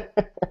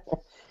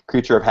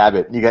 Creature of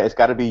habit. It's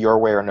got to be your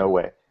way or no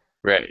way.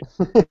 Right.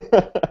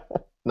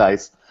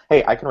 Nice.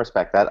 Hey, I can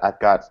respect that. I've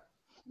got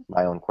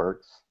my own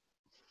quirks.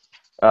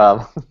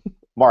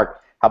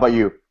 Mark, how about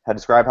you?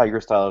 Describe how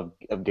your style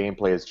of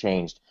gameplay has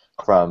changed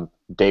from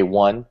day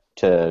one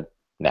to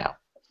now.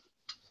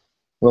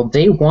 Well,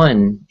 day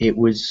one, it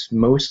was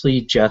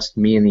mostly just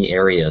me in the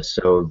area,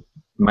 so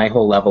my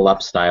whole level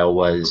up style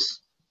was,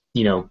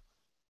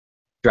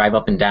 drive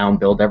up and down,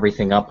 build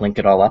everything up, link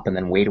it all up, and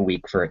then wait a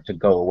week for it to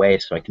go away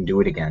so I can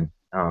do it again.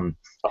 Oh,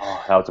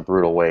 that was a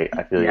brutal wait.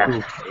 I feel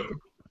you.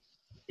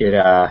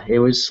 It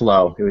was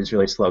slow. It was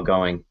really slow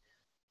going.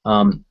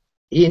 For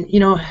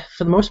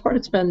the most part,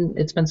 it's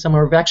been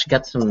similar. We've actually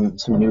got some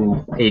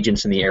new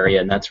agents in the area,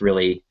 and that's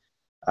really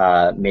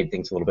made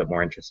things a little bit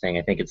more interesting.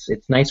 I think it's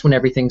nice when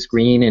everything's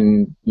green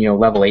and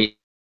level 8,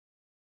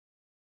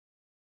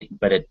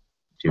 but it's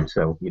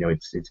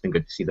been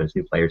good to see those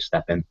new players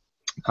step in.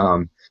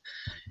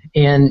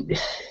 And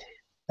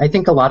I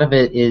think a lot of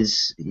it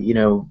is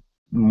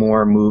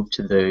more moved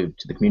to the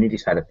community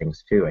side of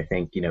things too. I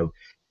think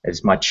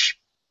as much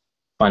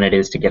fun it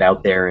is to get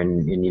out there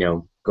and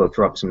go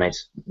throw up some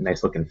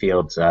nice looking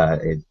fields.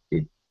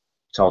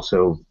 It's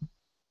also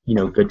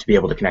good to be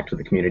able to connect with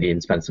the community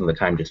and spend some of the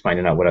time just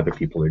finding out what other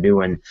people are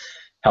doing,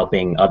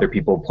 helping other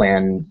people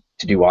plan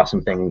to do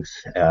awesome things.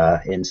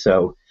 And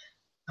so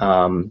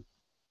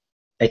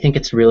I think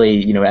it's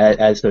really,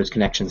 as those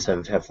connections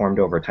have formed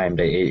over time,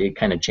 it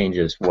kind of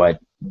changes what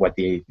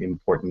the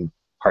important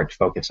part to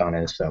focus on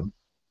is. So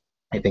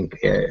I think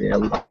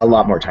a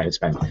lot more time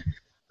spent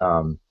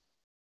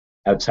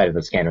outside of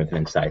the scanner than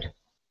inside.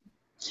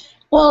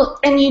 Well,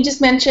 and you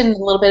just mentioned a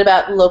little bit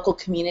about local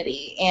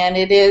community, and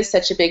it is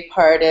such a big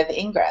part of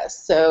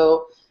Ingress.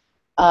 So,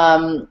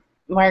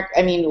 Mark,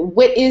 I mean,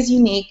 what is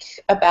unique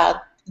about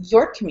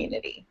your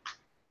community?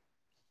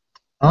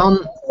 A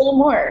little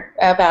more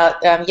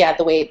about,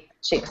 the way it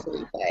shapes the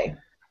replay.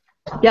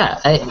 Yeah,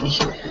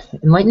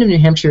 Enlightenment, New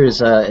Hampshire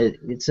is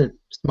it's a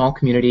small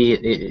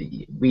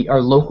community.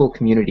 Our local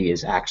community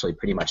is actually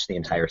pretty much the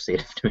entire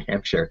state of New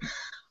Hampshire.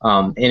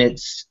 And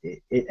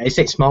I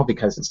say small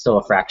because it's still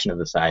a fraction of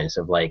the size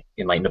of like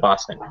Enlightened of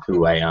Boston,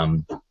 who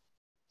I've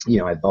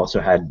also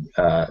had.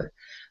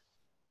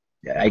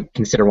 I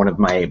consider one of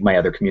my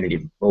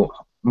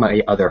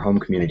other home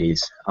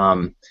communities.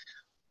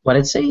 But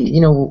I'd say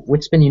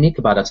what's been unique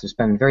about us has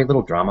been very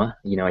little drama.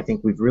 I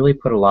think we've really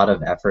put a lot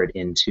of effort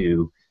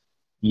into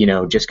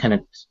just kind of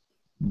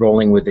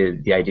rolling with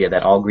the idea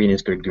that all green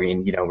is good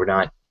green. We're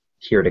not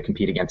here to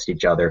compete against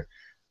each other.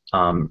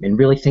 And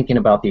really thinking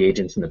about the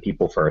agents and the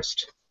people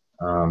first.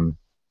 And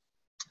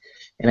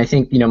I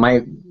think,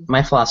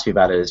 my philosophy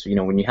about it is,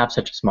 when you have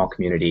such a small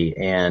community,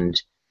 and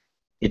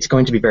it's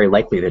going to be very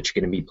likely that you're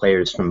going to meet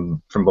players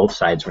from both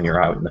sides when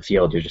you're out in the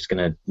field. You're just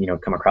going to,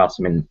 come across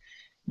them. And,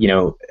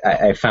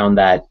 I found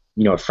that,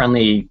 a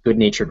friendly,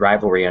 good-natured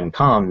rivalry on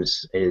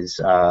comms is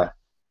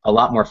a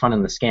lot more fun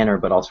in the scanner,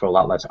 but also a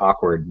lot less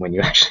awkward when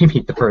you actually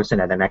meet the person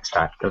at an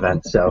X-Talk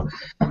event. So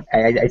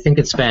I think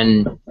it's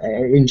been,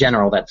 in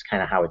general, that's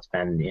kind of how it's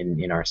been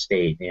in our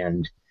state.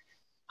 And,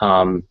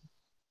 I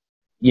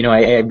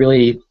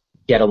really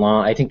get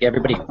along. I think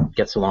everybody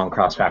gets along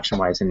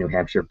cross-faction-wise in New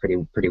Hampshire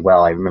pretty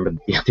well. I remember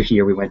the other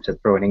year we went to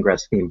throw an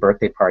Ingress-themed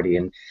birthday party,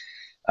 and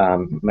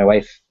my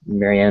wife,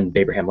 Marianne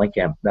Babraham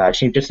Linkamp,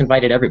 she just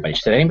invited everybody.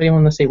 She said, anybody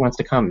in the state wants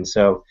to come. And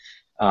so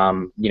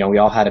we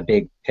all had a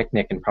big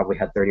picnic and probably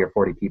had 30 or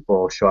 40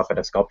 people show up at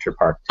a sculpture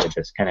park to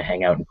just kind of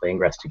hang out and play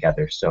Ingress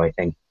together. So I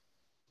think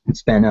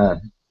it's been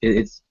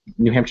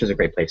New Hampshire's a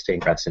great place to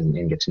Ingress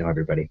and get to know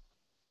everybody.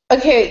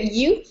 Okay,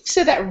 you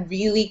said that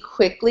really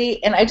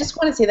quickly, and I just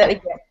want to say that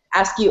again,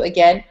 ask you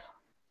again,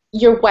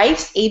 your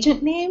wife's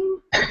agent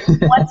name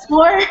once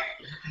more?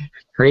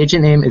 Her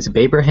agent name is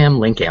Babraham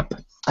Linkamp.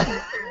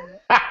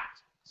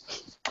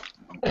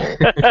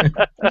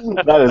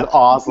 That is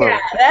awesome. Yeah,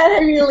 that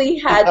really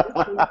had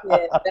to be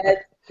it.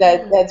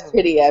 That's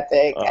pretty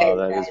epic. Oh,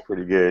 that is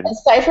pretty good.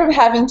 Aside from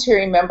having to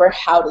remember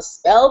how to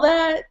spell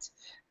that,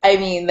 I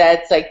mean,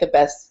 that's like the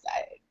best.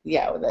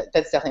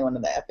 That's definitely one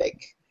of the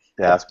epic.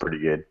 Yeah, that's pretty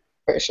good.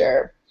 For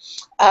sure.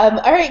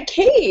 All right,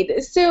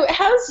 Cade. So,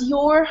 how's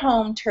your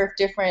home turf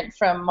different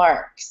from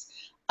Mark's?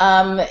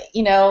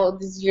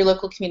 This is your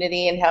local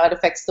community and how it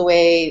affects the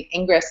way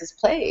Ingress is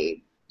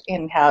played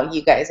and how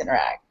you guys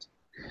interact.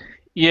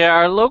 Yeah,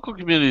 our local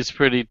community is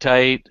pretty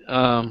tight.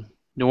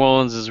 New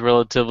Orleans is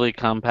relatively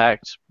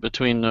compact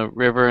between the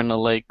river and the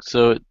lake,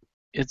 so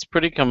it's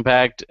pretty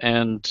compact,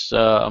 and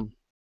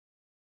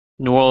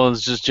New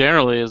Orleans just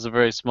generally is a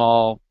very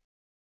small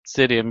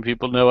city, and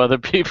people know other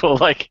people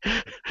like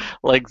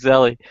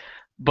Zelly.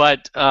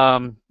 But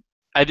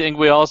I think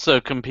we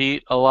also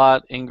compete a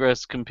lot.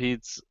 Ingress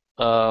competes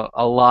a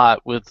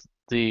lot with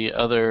the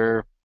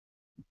other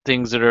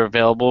things that are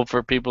available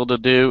for people to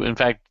do. In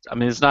fact, I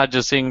mean, it's not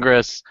just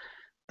Ingress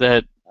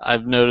that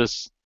I've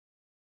noticed,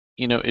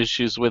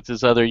 issues with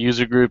his other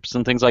user groups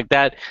and things like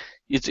that.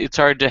 It's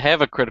hard to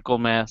have a critical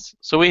mass.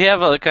 So we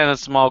have a kind of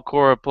small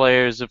core of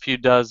players, a few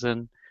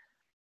dozen,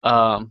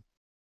 but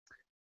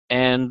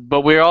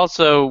we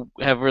also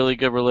have really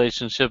good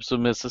relationships with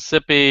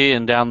Mississippi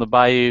and down the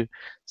bayou.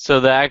 So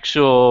the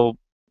actual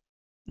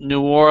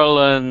New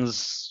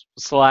Orleans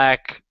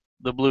Slack,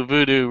 the Blue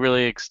Voodoo,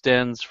 really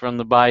extends from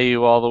the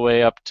bayou all the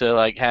way up to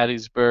like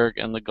Hattiesburg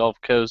and the Gulf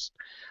Coast.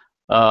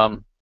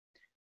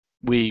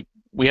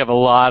 We have a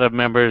lot of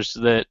members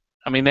that,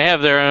 I mean, they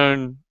have their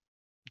own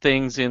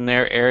things in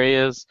their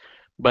areas,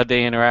 but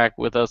they interact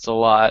with us a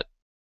lot.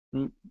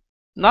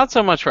 Not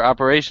so much for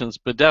operations,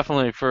 but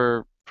definitely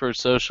for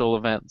social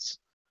events.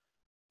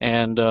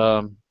 And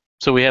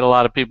so we had a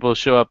lot of people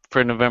show up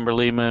for November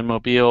Lima in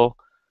Mobile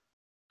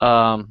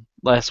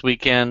last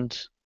weekend.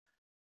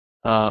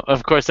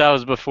 Of course, that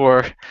was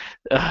before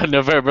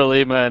November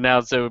Lima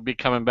announced it would be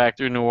coming back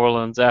through New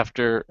Orleans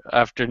after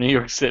New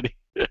York City.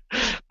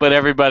 But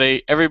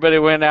everybody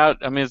went out.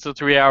 I mean, it's a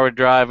 3-hour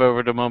drive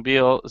over to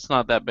Mobile. It's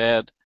not that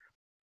bad.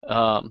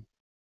 As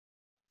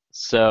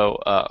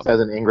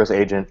an Ingress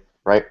agent,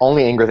 right?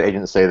 Only Ingress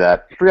agents say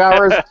that. 3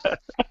 hours?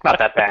 Not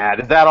that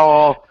bad. Is that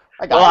all?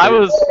 I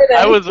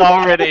was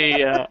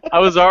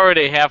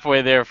already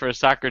halfway there for a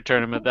soccer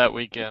tournament that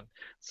weekend.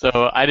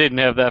 So I didn't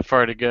have that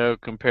far to go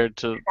compared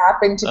to.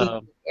 Happen to be in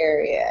the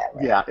area.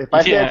 Right? Yeah, if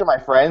I say that to my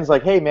friends,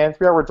 like, hey, man,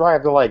 3-hour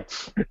drive, they're like,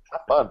 have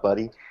fun,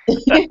 buddy.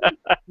 You're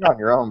on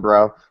your own,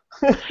 bro.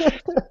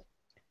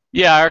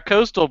 Yeah, our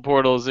coastal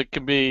portals, it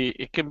can be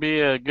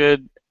a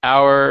good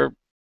hour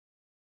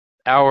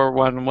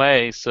one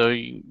way. So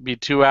you'd be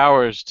 2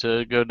 hours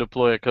to go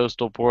deploy a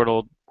coastal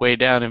portal way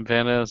down in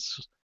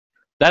Venice.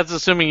 That's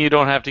assuming you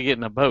don't have to get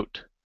in a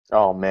boat.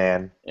 Oh,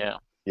 man. Yeah.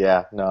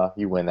 Yeah, no,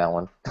 you win that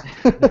one.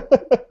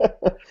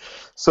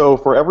 So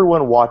for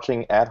everyone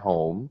watching at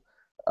home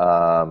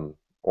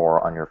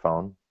or on your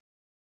phone,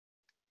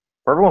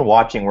 for everyone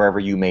watching wherever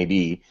you may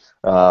be,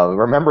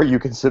 remember you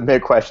can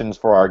submit questions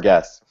for our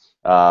guests.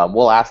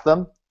 We'll ask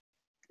them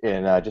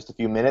in just a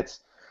few minutes.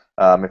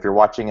 If you're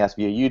watching us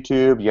via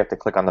YouTube, you have to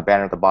click on the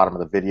banner at the bottom of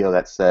the video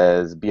that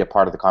says "Be a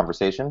part of the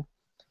conversation."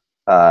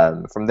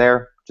 From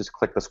there, just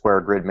click the square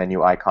grid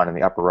menu icon in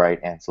the upper right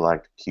and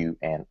select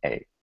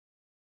Q&A.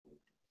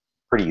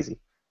 Pretty easy.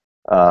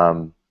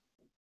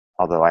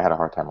 Although I had a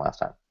hard time last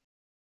time.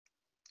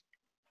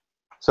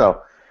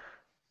 So,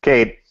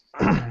 Cade,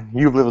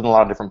 you've lived in a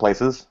lot of different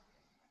places.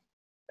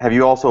 Have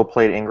you also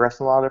played Ingress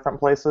in a lot of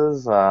different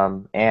places?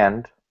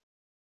 And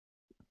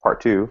part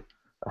two,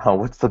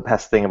 what's the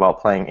best thing about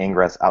playing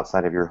Ingress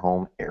outside of your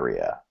home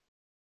area?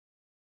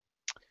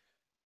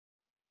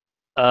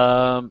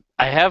 I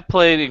have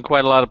played in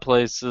quite a lot of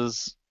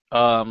places,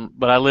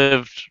 but I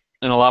lived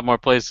in a lot more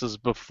places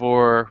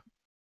before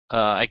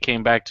I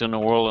came back to New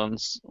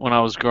Orleans. When I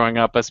was growing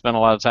up, I spent a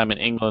lot of time in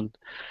England.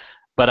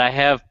 But I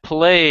have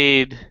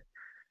played,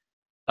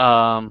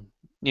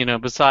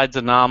 besides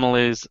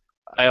Anomalies,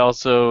 I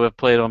also have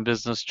played on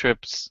business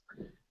trips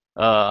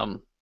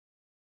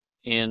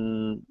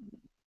in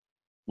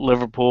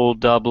Liverpool,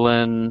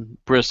 Dublin,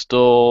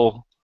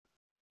 Bristol,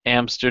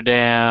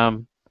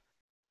 Amsterdam,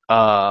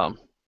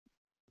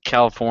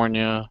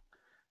 California.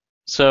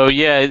 So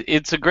yeah,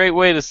 it's a great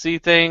way to see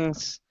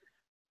things.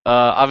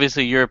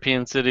 Obviously,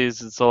 European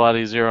cities, it's a lot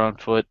easier on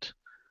foot.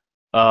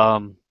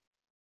 But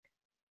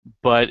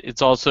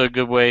it's also a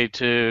good way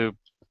to,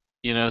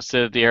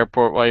 sit at the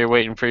airport while you're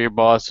waiting for your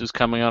boss who's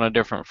coming on a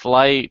different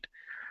flight.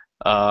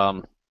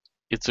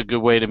 It's a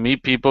good way to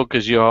meet people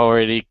because you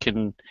already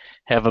can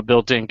have a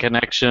built-in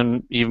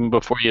connection even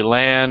before you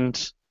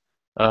land.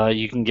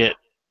 You can get,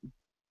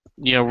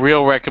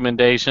 real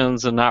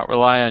recommendations and not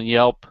rely on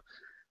Yelp.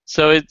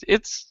 So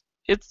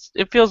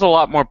it feels a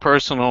lot more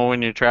personal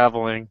when you're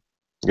traveling.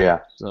 Yeah.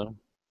 So.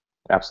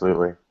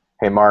 Absolutely.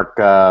 Hey, Mark,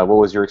 what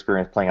was your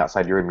experience playing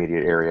outside your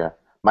immediate area?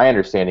 My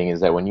understanding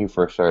is that when you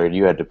first started,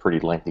 you had a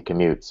pretty lengthy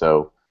commute,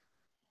 so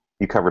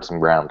you covered some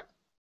ground.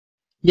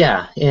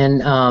 Yeah,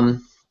 and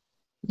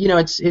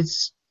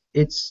it's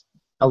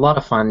a lot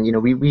of fun.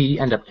 We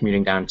end up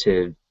commuting down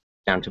to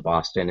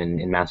Boston and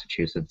in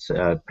Massachusetts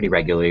pretty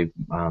regularly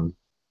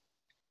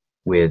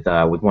with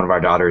one of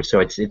our daughters. So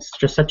it's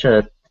just such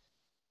a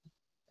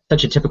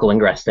typical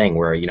Ingress thing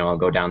where I'll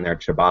go down there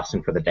to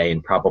Boston for the day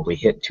and probably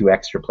hit two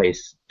extra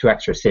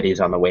cities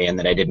on the way in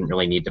that I didn't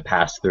really need to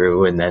pass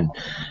through, and then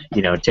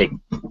take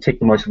the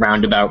most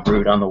roundabout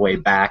route on the way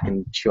back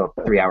and show up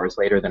 3 hours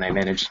later than I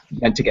meant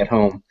to get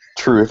home.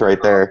 Truth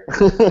right there.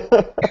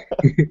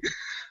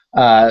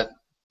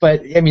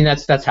 But I mean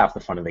that's half the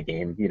fun of the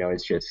game.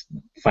 It's just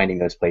finding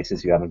those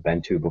places you haven't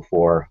been to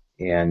before,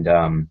 and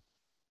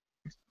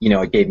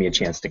it gave me a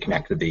chance to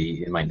connect with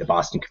the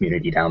Boston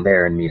community down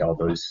there and meet all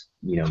those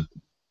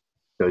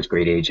those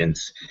great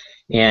agents.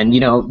 And we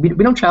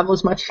don't travel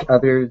as much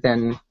other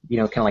than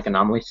kind of like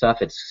Anomaly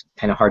stuff. It's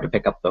kind of hard to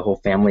pick up the whole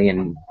family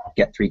and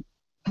get 3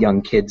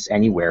 young kids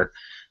anywhere.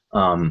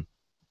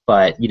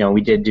 But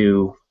we did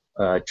do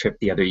a trip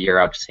the other year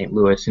out to St.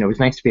 Louis, and it was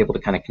nice to be able to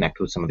kind of connect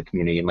with some of the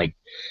community and like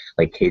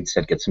Cade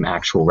said, get some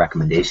actual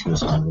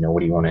recommendations on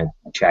what do you want to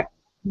check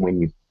when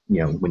you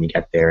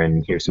get there,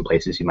 and here's some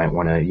places you might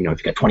want to, if you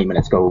got 20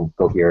 minutes, go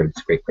here.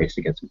 It's a great place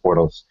to get some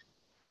portals.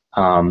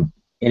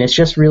 And it's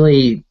just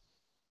really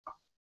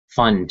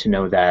fun to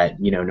know that,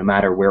 no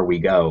matter where we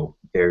go,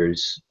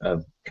 there's a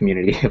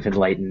community of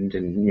enlightened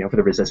and, for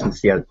the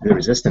resistance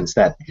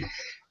that,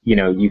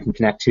 you can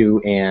connect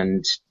to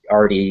and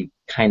already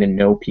kind of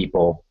know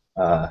people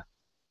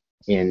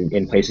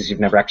in places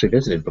you've never actually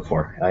visited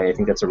before. I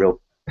think that's a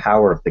real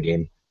power of the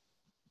game.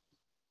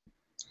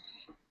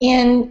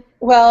 And,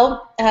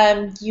 well,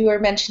 you were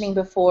mentioning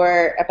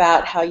before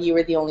about how you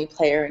were the only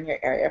player in your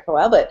area for a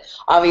while, but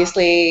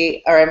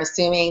obviously, or I'm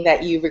assuming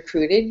that you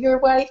recruited your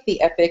wife,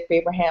 the epic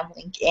Abraham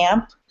Link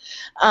Amp,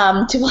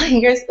 to play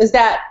yours. Was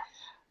that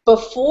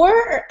before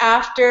or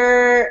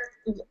after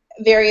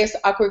various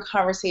awkward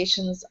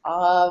conversations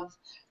of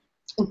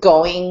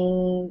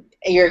going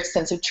your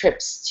extensive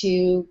trips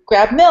to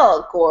grab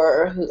milk,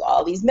 or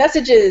all these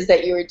messages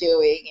that you were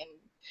doing? And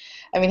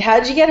I mean, how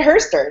did you get her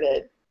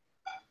started?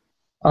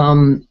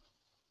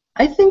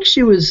 I think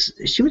she was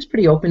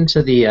pretty open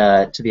to the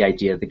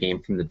idea of the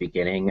game from the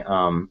beginning.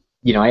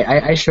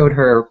 I showed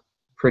her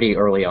pretty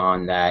early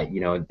on that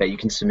that you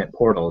can submit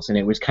portals, and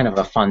it was kind of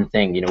a fun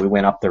thing. We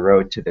went up the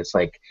road to this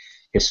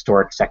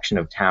historic section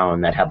of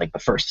town that had like the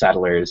first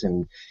settlers,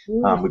 and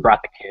we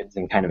brought the kids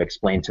and kind of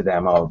explained to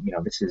them, oh,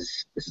 this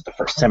is the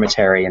first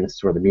cemetery, and this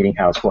is where the meeting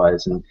house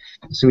was, and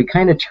so we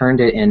kind of turned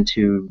it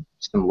into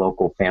some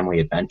local family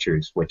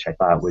adventures, which I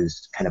thought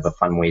was kind of a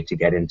fun way to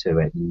get into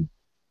it. And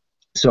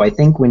so I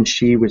think when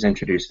she was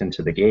introduced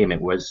into the game,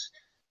 it was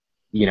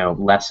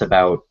less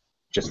about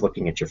just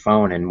looking at your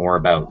phone and more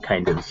about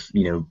kind of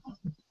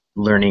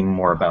learning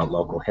more about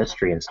local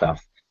history and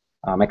stuff.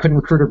 I couldn't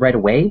recruit her right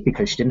away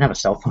because she didn't have a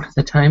cell phone at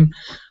the time.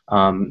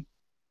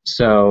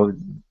 So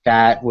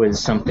that was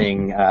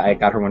something, I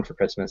got her one for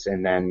Christmas,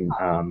 and then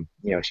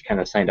she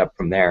kind of signed up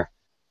from there.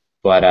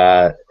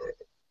 But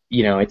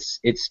it's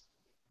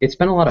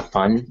been a lot of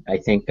fun. I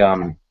think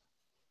if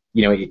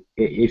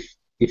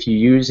you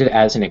use it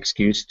as an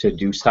excuse to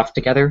do stuff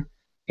together,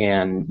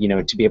 and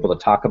to be able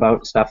to talk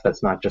about stuff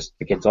that's not just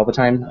the kids all the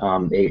time,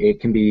 it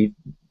can be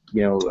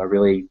a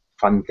really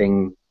fun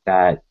thing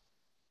that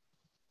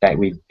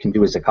we can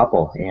do as a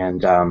couple.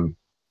 And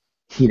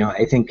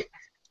I think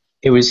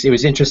it was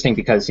interesting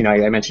because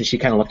I mentioned she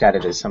kind of looked at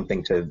it as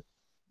something to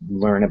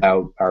learn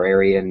about our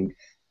area, and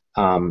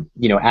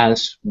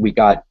as we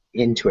got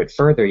into it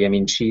further,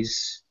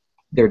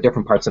 there are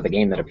different parts of the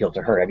game that appeal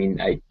to her.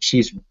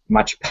 She's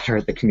much better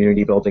at the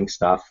community building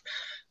stuff,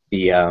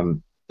 the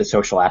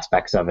social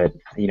aspects of it.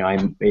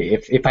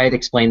 If I had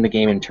explained the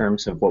game in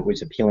terms of what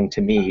was appealing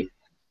to me,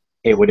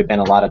 it would have been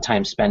a lot of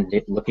time spent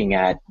looking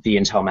at the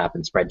intel map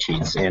and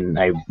spreadsheets, and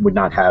I would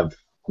not have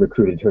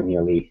recruited her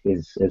nearly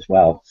as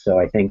well. So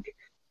I think,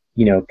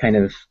 kind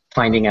of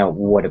finding out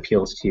what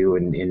appeals to you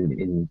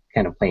and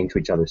kind of playing to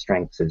each other's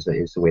strengths is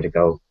the way to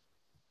go.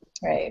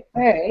 Right,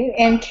 all right.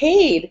 And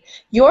Cade,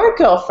 your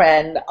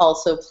girlfriend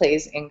also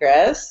plays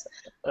Ingress.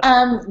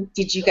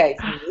 Did you guys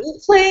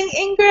meet playing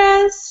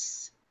Ingress?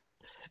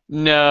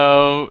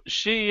 No,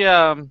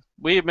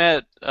 we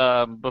met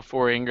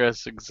before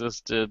Ingress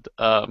existed.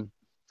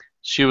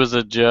 She was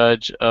a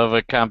judge of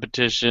a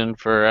competition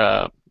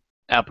for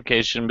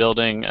application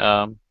building,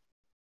 like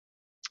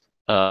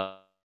a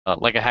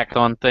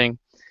hackathon thing,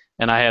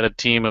 and I had a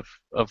team of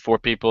 4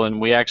 people, and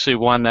we actually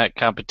won that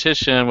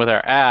competition with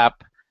our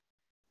app.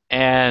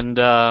 And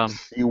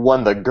you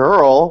won the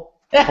girl.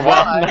 Come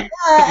on. I think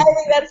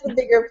that's the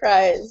bigger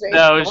prize, right?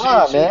 No, Come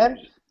on, man.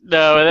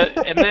 No,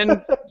 and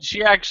then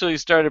she actually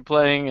started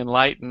playing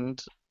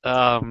Enlightened.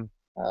 Oh.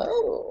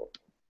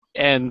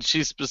 And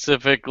she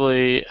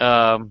specifically,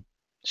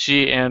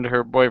 she and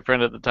her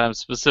boyfriend at the time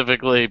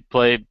specifically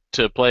played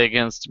to play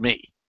against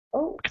me.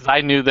 Oh. Because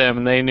I knew them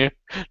and they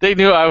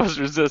knew I was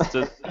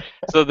resistant.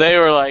 So they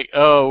were like,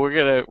 "Oh,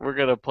 we're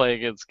gonna play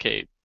against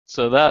Cade."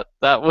 So that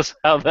was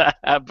how that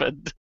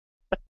happened.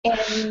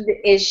 And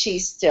is she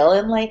still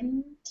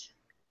enlightened?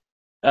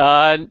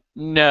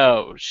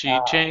 No, she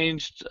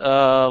changed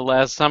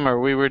last summer.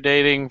 We were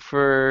dating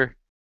for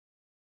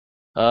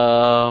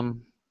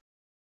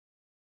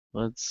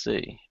let's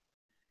see,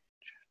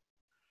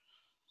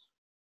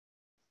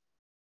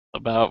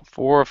 about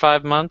 4 or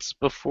 5 months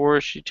before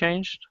she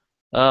changed.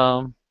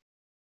 So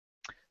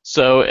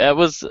it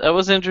was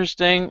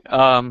interesting.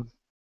 I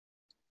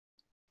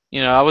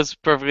was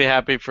perfectly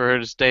happy for her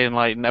to stay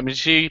enlightened.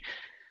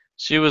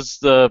 She was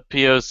the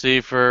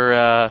POC for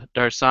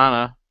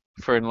Darsana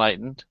for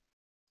Enlightened.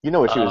 You know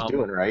what she was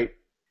doing, right?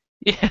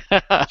 Yeah.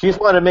 She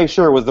just wanted to make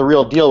sure it was the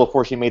real deal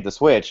before she made the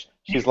switch.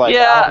 She's like,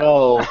 Yeah.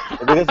 "Oh no,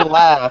 if it doesn't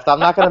last, I'm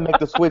not gonna make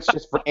the switch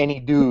just for any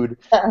dude."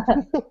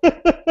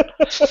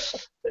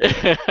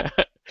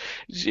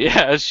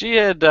 Yeah, she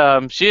had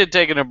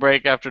taken a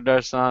break after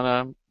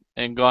Darsana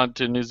and gone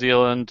to New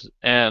Zealand,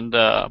 and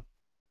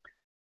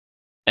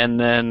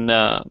then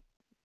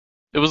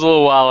it was a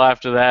little while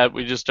after that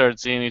we just started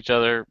seeing each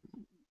other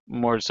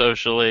more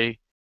socially,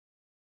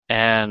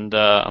 and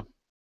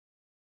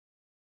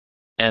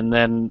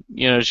then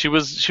she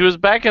was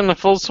back in the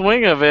full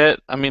swing of it.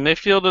 They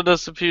fielded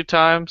us a few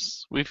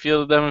times, we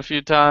fielded them a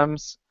few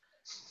times.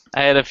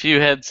 I had a few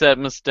headset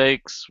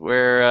mistakes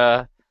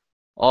where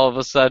all of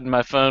a sudden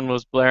my phone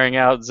was blaring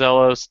out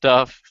Zello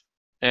stuff,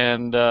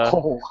 and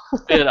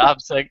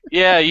OPSEC.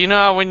 Yeah, you know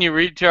how when you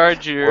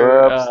recharge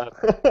your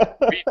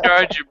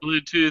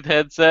Bluetooth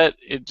headset,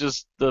 it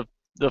just the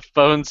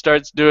phone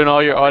starts doing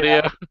all your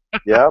audio.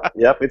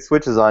 Yep, it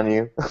switches on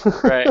you.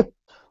 Right.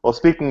 Well,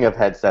 speaking of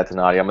headsets and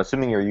audio, I'm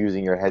assuming you're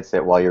using your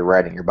headset while you're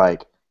riding your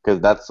bike,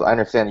 because I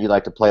understand you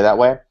like to play that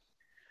way.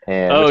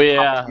 And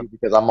yeah.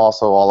 Because I'm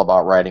also all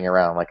about riding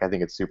around. I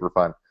think it's super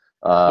fun.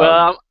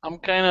 Well, I'm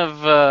kind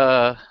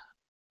of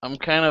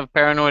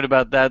paranoid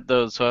about that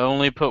though, so I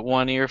only put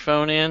one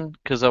earphone in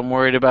because I'm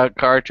worried about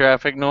car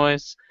traffic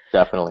noise.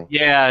 Definitely.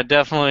 Yeah,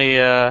 definitely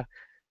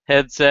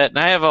headset, and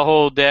I have a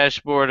whole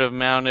dashboard of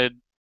mounted,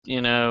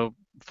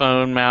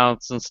 phone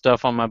mounts and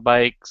stuff on my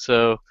bike.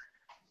 So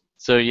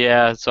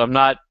I'm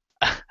not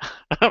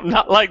I'm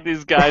not like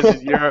these guys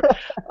in Europe.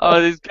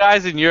 Oh, these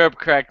guys in Europe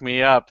crack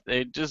me up.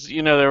 They just,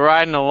 they're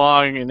riding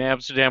along in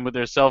Amsterdam with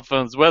their cell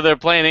phones, whether they're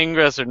playing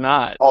Ingress or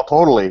not. Oh,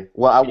 totally.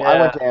 Well, I Yeah.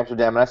 went to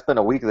Amsterdam and I spent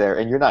a week there,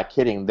 and you're not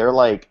kidding. They're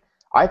like,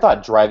 I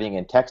thought driving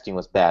and texting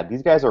was bad.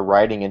 These guys are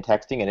writing and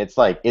texting, and it's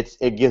like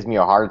it gives me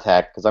a heart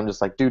attack because I'm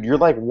just like, dude, you're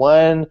like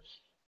 1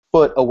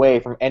 foot away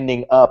from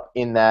ending up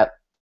in that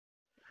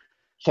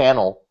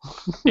channel.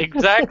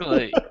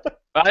 Exactly.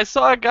 I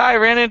saw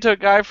ran into a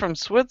guy from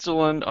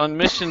Switzerland on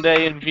Mission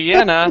Day in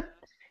Vienna,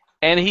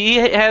 and he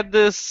had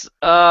this,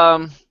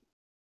 I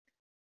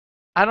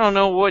don't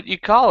know what you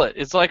call it.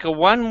 It's like a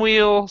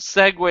one-wheel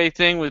Segway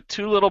thing with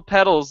 2 little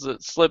pedals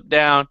that slip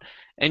down,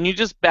 and you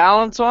just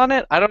balance on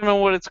it. I don't know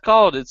what it's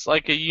called. It's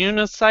like a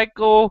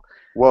unicycle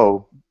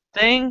Whoa.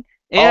 thing.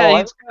 Yeah, Oh, I know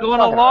he's what you're going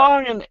talking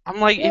along, and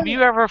I'm like, have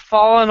you ever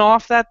fallen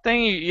off that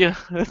thing?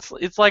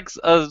 It's like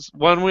a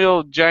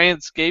one-wheel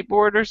giant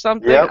skateboard or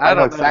something. Yep, I I know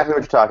don't know. exactly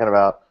what you're talking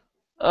about.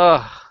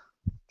 Ugh.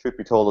 Truth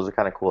be told, those are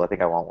kind of cool. I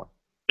think I want one.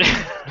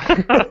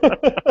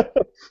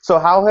 So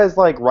how has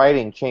like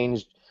writing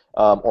changed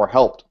or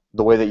helped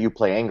the way that you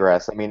play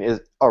Ingress? I mean,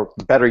 or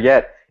better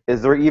yet,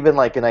 is there even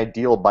like an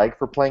ideal bike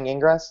for playing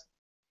Ingress?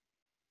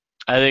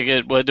 I think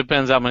it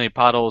depends how many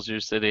potholes your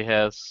city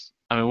has.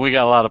 I mean, we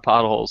got a lot of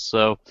potholes,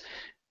 so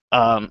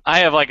I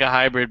have like a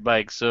hybrid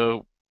bike,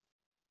 so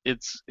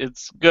it's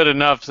good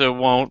enough so it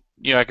won't,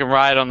 I can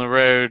ride on the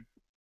road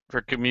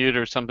for commute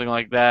or something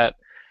like that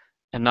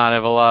and not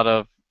have a lot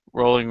of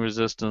rolling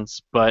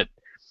resistance, but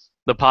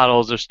the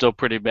potholes are still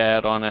pretty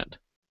bad on it.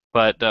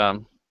 But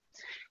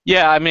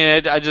yeah, I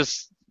mean,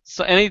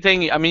 so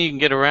anything. I mean, you can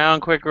get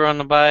around quicker on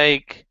the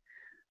bike.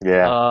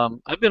 Yeah,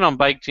 I've been on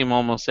bike team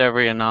almost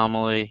every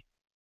anomaly.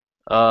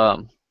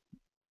 Um,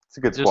 it's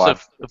a good just a, squad.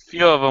 a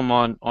few of them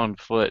on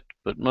foot,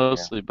 but Yeah.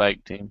 mostly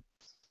bike team.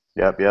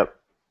 Yep.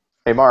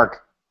 Hey,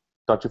 Mark,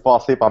 don't you fall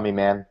asleep on me,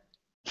 man.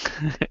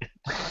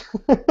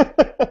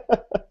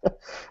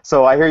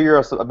 So I hear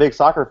you're a big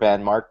soccer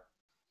fan, Mark.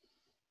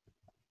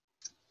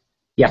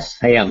 Yes,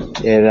 I am.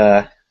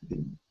 It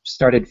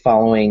started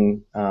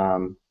following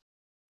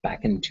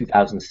back in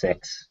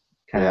 2006.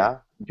 Kind of Yeah.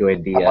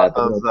 enjoyed the. How about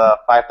those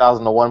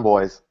 5,000-to-1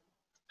 boys?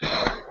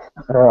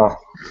 Oh.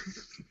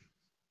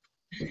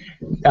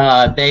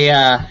 They.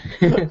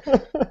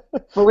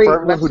 For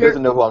everyone who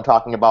doesn't know who I'm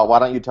talking about, why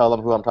don't you tell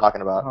them who I'm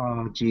talking about?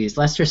 Oh, geez,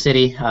 Leicester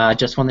City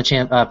just won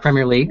the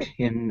Premier League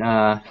in.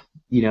 I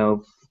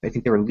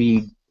think they were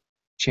league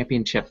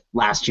championship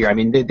last year. I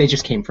mean, they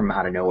just came from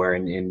out of nowhere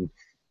and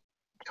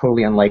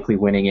totally unlikely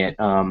winning it.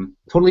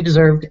 Totally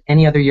deserved.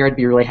 Any other year, I'd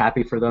be really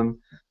happy for them.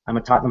 I'm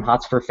a Tottenham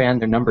Hotspur fan.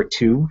 They're number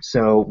 2,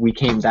 so we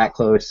came that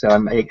close. So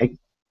I'm a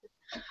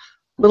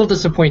little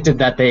disappointed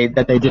that they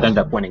did end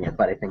up winning it,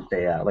 but I think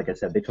they, like I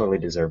said, they totally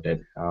deserved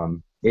it.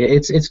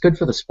 It's good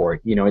for the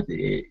sport.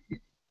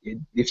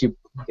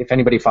 If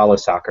anybody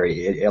follows soccer,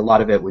 a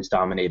lot of it was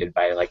dominated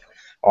by like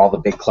all the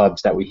big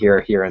clubs that we hear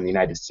here in the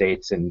United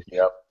States, and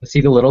to see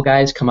the little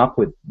guys come up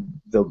with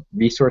the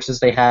resources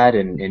they had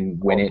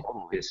and win it,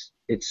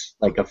 it's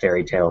like a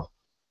fairy tale.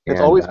 It's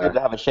always good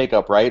to have a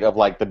shake-up, right, of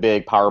like the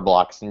big power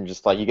blocks, and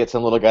just like you get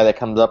some little guy that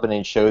comes up and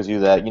then shows you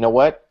that, you know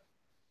what?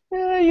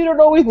 You don't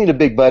always need a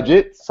big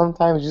budget.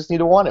 Sometimes you just need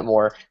to want it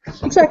more.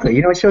 Exactly.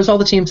 It shows all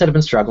the teams that have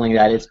been struggling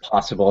that it's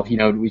possible. If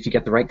you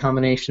get the right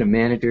combination of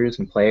managers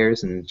and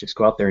players and just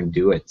go out there and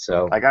do it.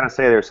 So I gotta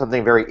say, there's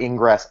something very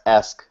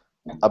Ingress-esque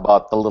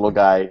about the little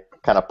guy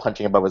kind of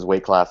punching above his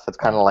weight class. That's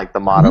kind of like the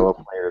motto of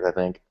players, I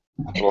think.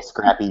 Little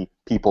scrappy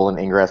people in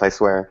Ingress, I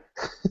swear.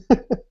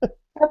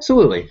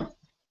 Absolutely.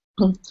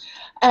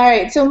 All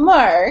right, so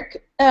Mark,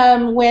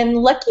 when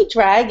Lucky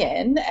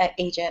Dragon,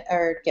 Agent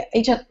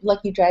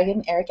Lucky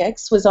Dragon Eric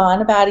X was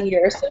on about a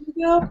year or so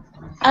ago,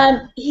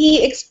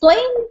 he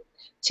explained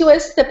to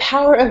us the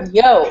power of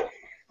yo.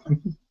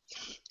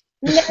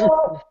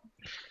 Now,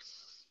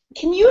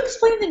 can you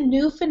explain the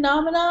new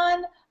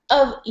phenomenon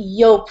of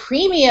yo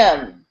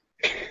premium?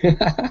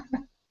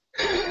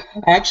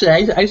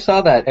 Actually, I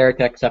saw that Eric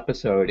X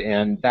episode,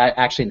 and that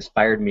actually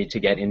inspired me to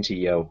get into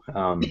yo.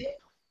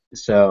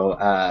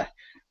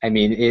 I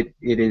mean, it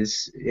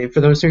is, for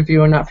those of you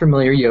who are not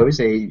familiar, yo is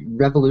a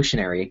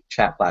revolutionary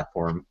chat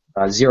platform,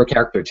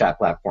 zero-character chat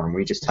platform where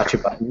you just touch a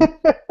button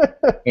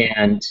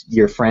and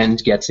your friend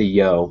gets a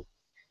yo.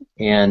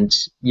 And,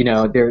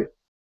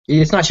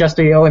 it's not just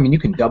a yo. I mean, you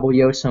can double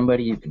yo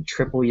somebody, you can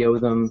triple yo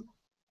them,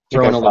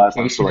 throw in a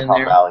location in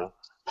there.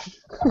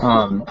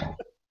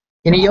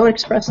 And a yo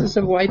expresses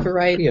a wide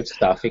variety of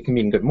stuff. It can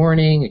mean good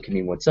morning, it can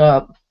mean what's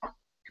up, it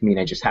can mean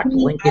I just hacked the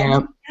link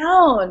out.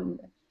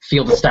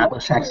 Field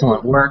established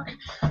excellent work.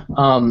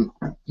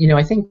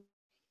 I think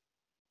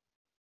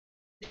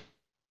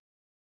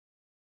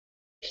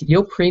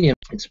Yo Premium,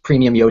 it's a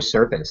premium Yo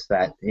service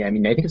that, I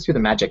think it's through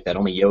the magic that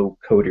only Yo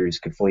coders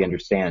could fully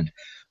understand,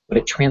 but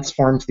it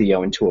transforms the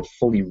Yo into a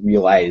fully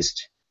realized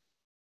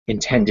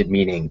intended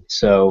meaning.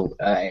 So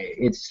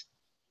it's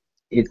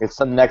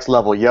some next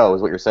level Yo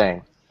is what you're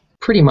saying.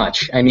 Pretty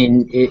much. I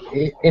mean,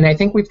 and I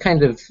think we've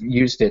kind of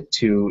used it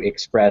to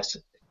express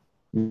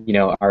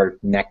our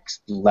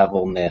next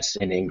levelness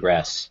in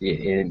Ingress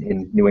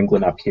in New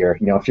England up here.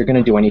 If you're going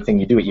to do anything,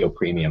 you do it Yo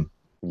Premium.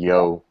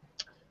 Yo.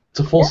 It's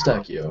a full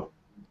stack Yo.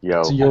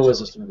 Yo. It's a Yo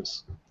as a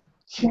service.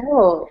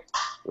 Yo.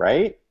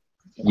 Right?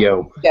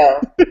 Yo. Go.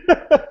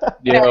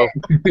 Yo.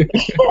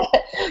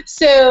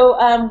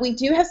 So we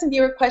do have some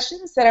viewer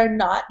questions that are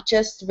not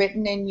just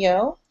written in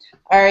Yo.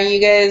 Are you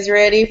guys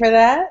ready for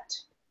that?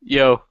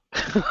 Yo.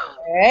 All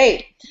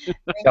right.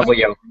 Double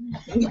yo.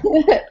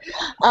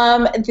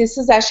 This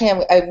is actually,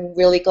 I'm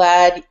really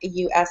glad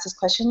you asked this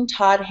question.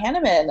 Todd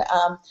Hanneman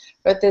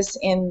wrote this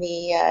in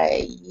the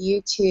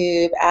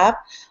YouTube app.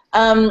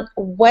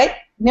 What,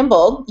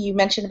 Nimble, you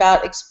mentioned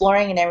about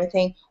exploring and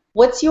everything.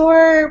 What's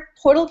your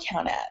portal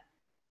count at?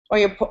 Or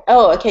your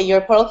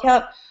your portal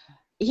count.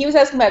 He was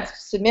asking about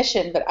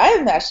submission, but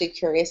I'm actually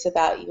curious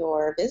about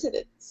your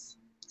visits.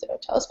 So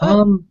tell us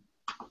about it.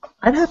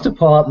 I'd have to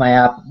pull up my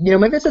app.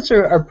 My visits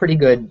are pretty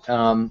good,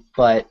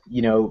 but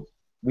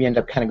we end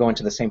up kind of going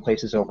to the same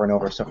places over and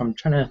over. So if I'm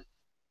trying to,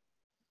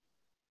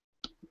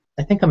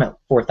 I think I'm at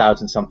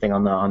 4,000 something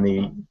on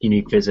the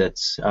unique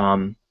visits.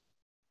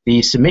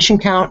 The submission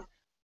count,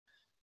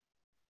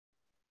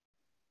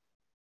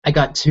 I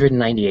got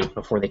 298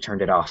 before they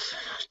turned it off.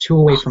 2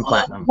 away from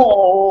platinum.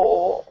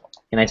 Oh.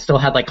 And I still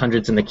had like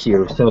hundreds in the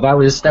queue. So that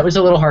was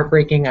a little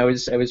heartbreaking. I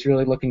was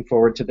really looking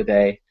forward to the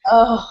day.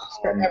 Oh,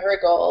 forever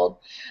gold.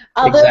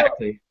 Although,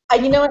 Exactly.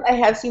 you know what? I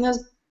have seen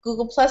those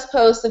Google Plus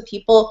posts of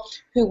people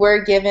who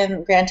were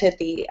granted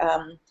the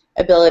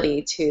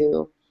ability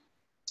to,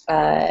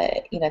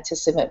 to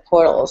submit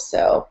portals.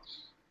 So,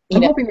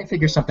 I'm hoping they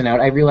figure something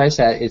out. I realize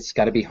that it's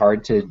got to be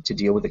hard to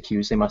deal with the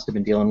queues they must have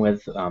been dealing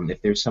with.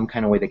 If there's some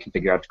kind of way they can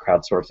figure out to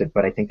crowdsource it,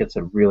 but I think it's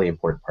a really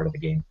important part of the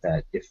game.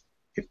 That if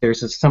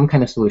there's some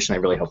kind of solution, I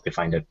really hope they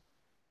find it.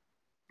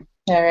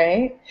 All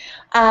right.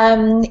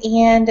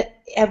 And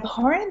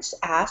Abhorrence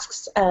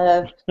asks,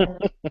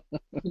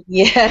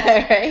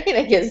 yeah, right.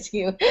 I guess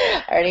you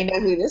already know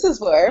who this is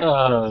for.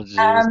 Oh,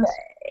 jeez.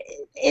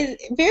 Is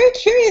very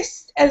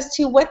curious as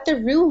to what the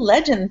Roux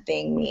legend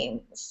thing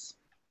means.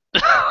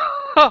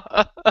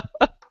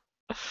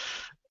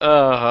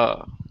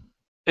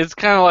 It's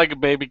kind of like a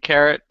baby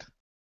carrot,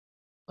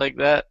 like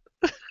that.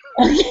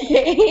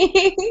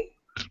 Okay.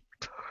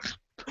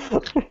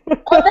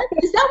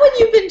 Is that what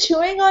you've been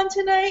chewing on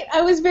tonight?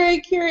 I was very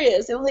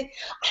curious. I'm like,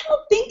 I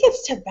don't think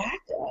it's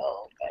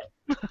tobacco.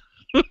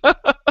 But...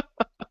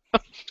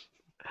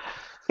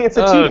 It's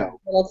a Cheeto.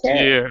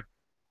 Dear.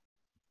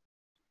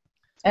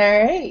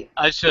 All right.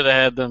 I should have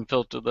had them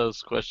filter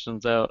those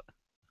questions out.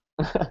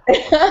 All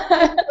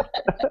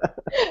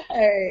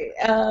right.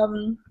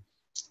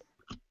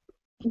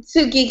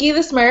 So Geeky the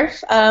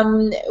Smurf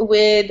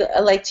would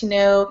like to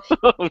know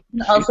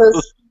also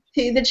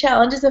to the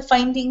challenges of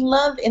finding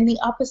love in the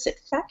opposite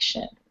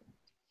faction.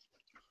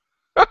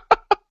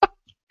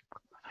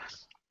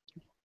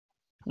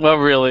 Well,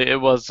 really, it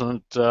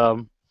wasn't. I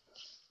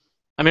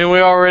mean, we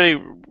already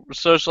were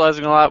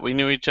socializing a lot. We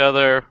knew each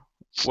other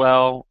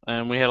well,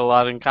 and we had a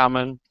lot in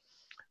common.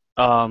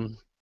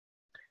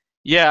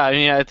 Yeah, I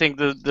mean, I think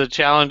the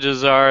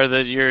challenges are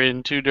that you're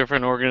in 2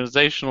 different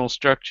organizational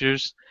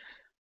structures,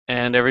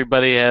 and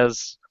everybody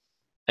has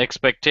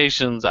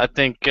expectations. I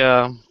think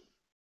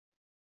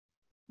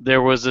there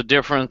was a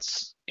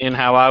difference in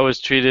how I was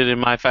treated in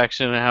my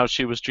faction and how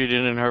she was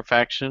treated in her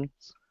faction,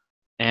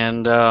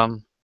 and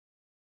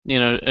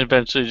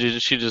eventually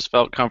she just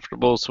felt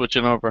comfortable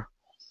switching over.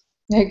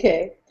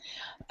 Okay.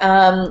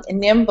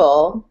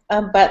 Nimble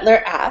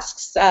Butler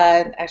asks,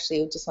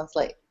 actually, just wants to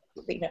let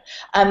you know,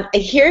 I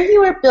hear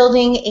you are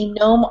building a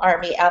gnome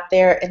army out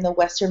there in the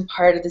western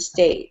part of the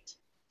state.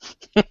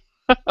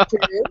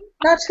 True?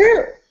 Not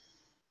true.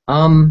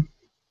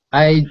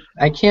 I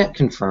can't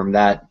confirm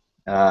that.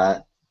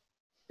 There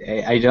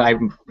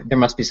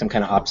must be some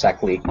kind of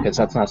OPSEC leak because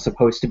that's not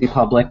supposed to be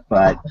public.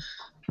 But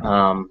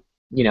when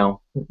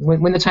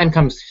the time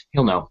comes,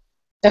 he'll know.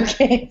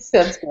 Okay,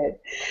 sounds good.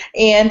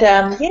 And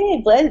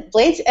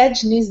Blades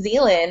Edge New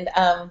Zealand.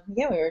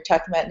 We were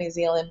talking about New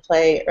Zealand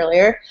play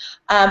earlier,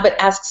 but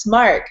asks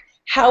Mark,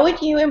 how would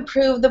you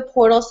improve the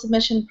portal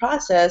submission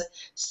process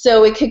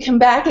so it could come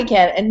back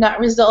again and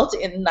not result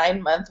in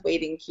 9-month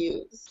waiting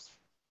queues?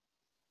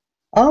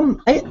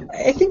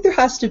 I think there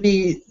has to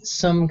be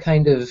some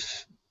kind of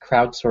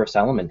crowdsource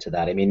element to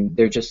that. I mean,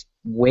 there are just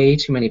way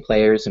too many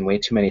players and way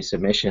too many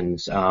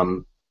submissions.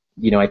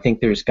 I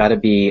think there's got to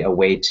be a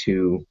way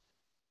to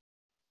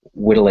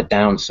whittle it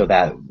down so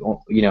that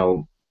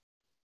the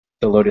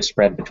load is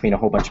spread between a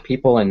whole bunch of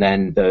people, and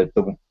then the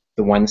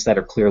ones that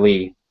are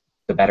clearly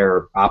the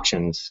better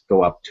options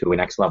go up to a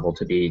next level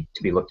to be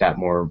looked at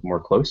more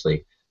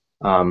closely.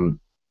 And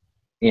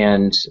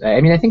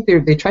I mean, I think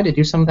they tried to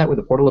do some of that with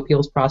the portal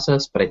appeals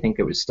process, but I think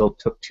it still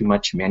took too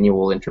much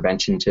manual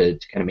intervention to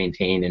kind of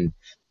maintain. And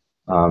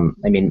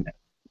I mean,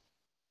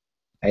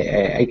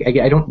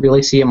 I don't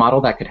really see a model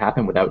that could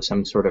happen without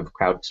some sort of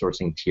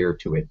crowdsourcing tier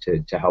to it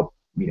to help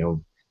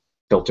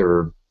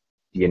filter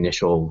the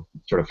initial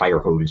sort of fire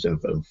hose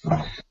of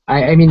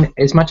I mean,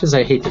 as much as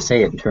I hate to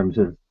say it in terms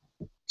of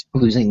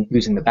losing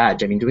the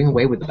badge, I mean, doing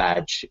away with the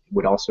badge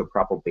would also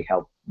probably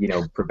help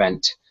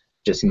prevent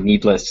just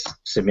needless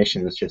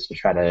submissions just to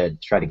try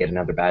to get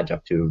another badge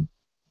up to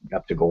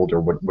gold or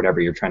whatever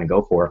you're trying to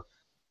go for.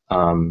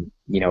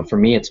 For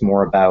me, it's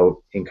more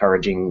about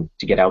encouraging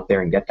to get out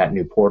there and get that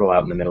new portal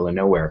out in the middle of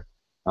nowhere,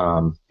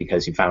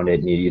 because you found it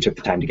and you took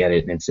the time to get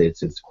it, and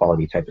it's a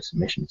quality type of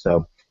submission.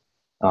 So,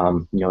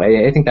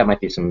 I think that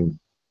might be some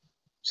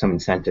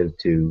incentive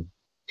to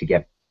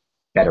get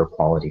better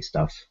quality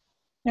stuff.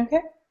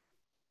 Okay.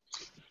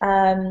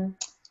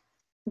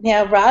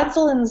 Now,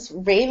 Rosalind's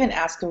Raven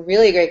asked a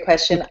really great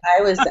question.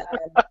 I was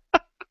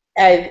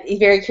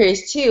very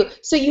curious too.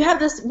 So you have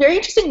this very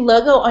interesting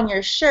logo on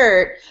your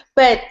shirt,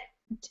 but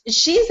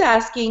she's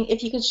asking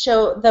if you could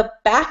show the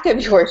back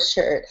of your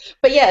shirt.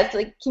 But yes,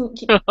 like can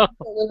you a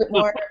little bit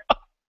more?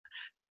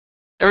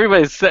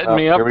 Everybody's setting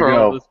me up Here we for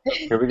all go. this.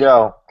 Here we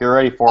go. Get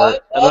ready for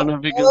it. I don't know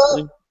if you can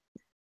see.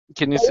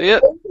 Can you see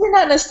it? We're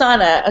not in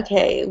Asana.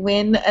 Okay,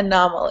 win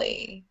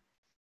anomaly.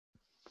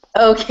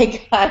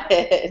 Okay, got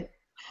it.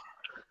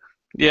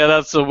 Yeah,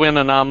 that's the win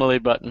anomaly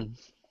button.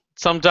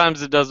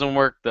 Sometimes it doesn't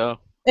work though.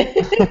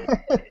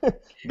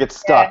 Get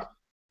stuck.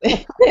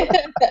 It's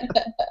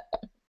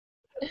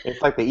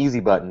like the easy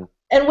button.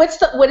 And what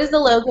does the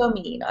logo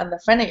mean on the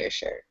front of your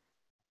shirt?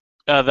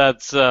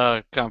 That's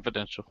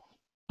confidential.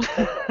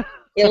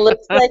 It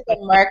looks like a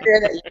marker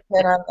that you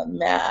put on the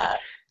map.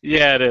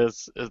 Yeah, it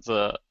is. It's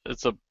a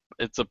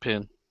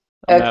pin.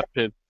 A Okay. map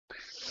pin.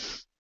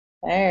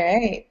 All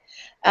right.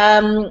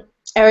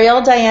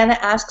 Ariel Diana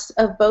asks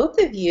of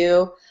both of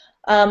you,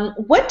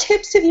 what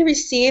tips have you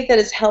received that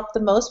has helped the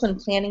most when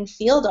planning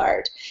field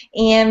art?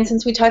 And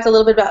since we talked a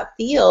little bit about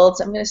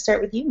fields, I'm going to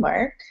start with you,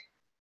 Mark.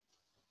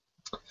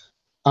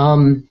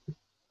 I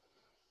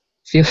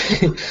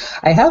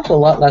have a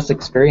lot less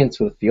experience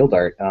with field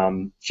art,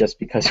 just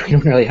because we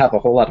don't really have a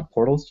whole lot of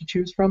portals to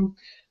choose from.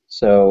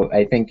 So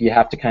I think you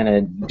have to kind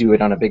of do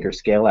it on a bigger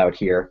scale out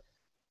here.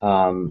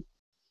 So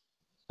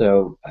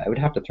I would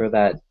have to throw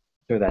that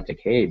to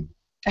Cade.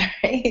 All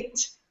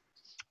right.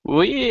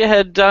 We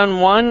had done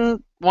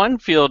one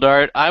field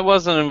art. I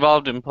wasn't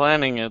involved in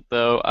planning it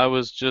though. I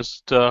was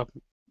just out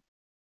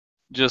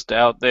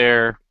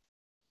there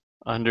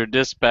under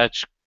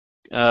dispatch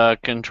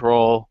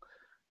control.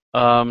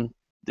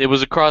 It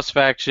was a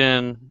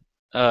cross-faction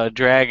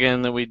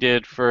dragon that we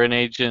did for an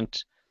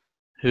agent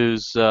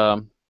whose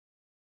mom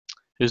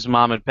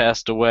had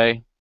passed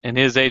away, and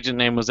his agent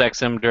name was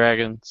XM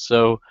Dragon.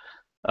 So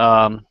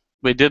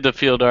we did the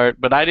field art,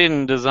 but I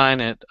didn't design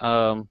it.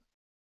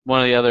 One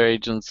of the other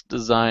agents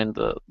designed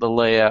the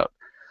layout.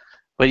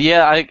 But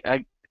yeah, I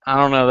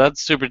don't know.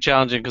 That's super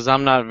challenging because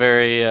I'm not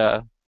very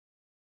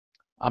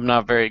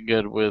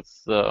good with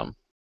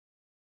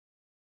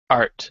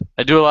art.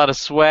 I do a lot of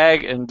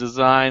swag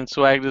design,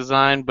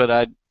 but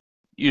I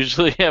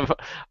usually have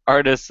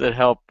artists that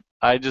help.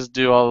 I just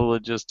do all the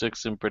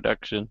logistics and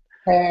production.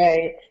 All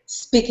right.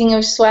 Speaking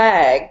of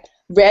swag,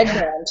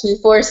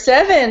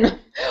 Redman247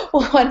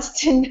 wants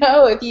to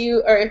know if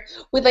you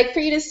would like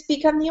for you to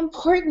speak on the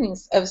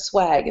importance of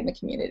swag in the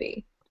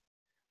community.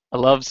 I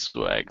love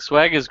swag.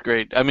 Swag is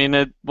great. I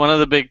mean, one of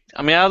the big.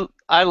 I mean,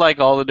 I like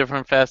all the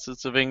different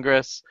facets of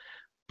Ingress,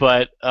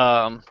 but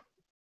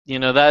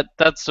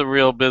that's the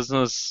real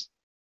business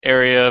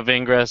area of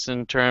Ingress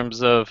in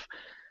terms of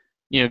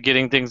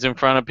getting things in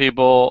front of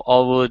people,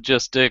 all the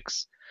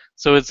logistics.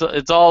 So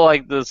it's all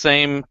like the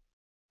same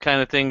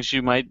kind of things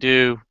you might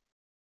do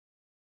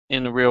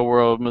in the real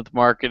world with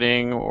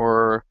marketing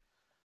or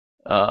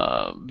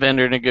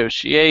vendor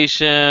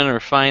negotiation or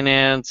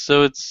finance.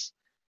 So it's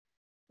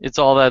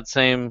all that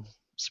same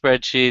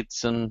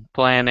spreadsheets and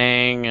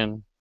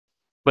planning,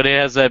 but it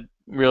has that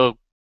real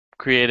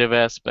creative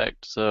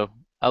aspect. So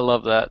I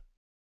love that.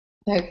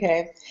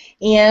 Okay.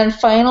 And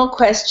final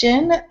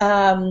question.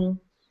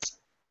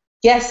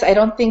 Yes, I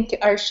don't think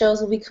our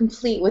shows will be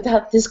complete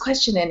without this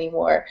question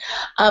anymore.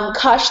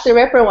 Kosh the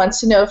Ripper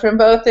wants to know from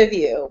both of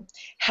you,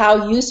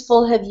 how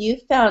useful have you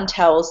found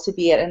towels to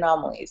be at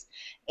Anomalies?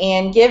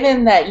 And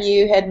given that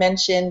you had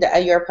mentioned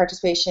your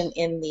participation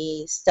in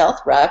the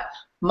Stealth Ruck,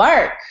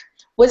 Mark,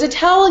 was a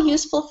towel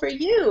useful for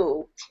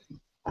you?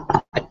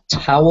 A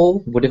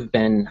towel would have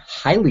been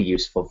highly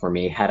useful for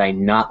me had I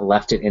not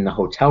left it in the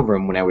hotel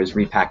room when I was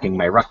repacking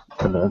my ruck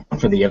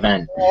for the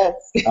event.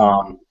 Yes.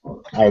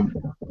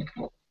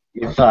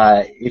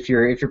 If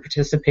you're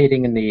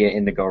participating in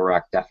the Go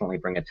Ruck, definitely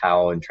bring a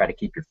towel and try to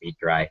keep your feet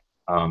dry.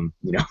 By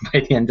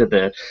the end of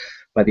the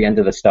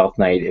stealth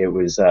night, it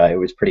was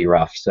pretty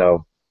rough.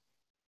 So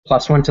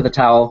 +1 to the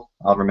towel.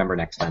 I'll remember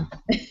next time.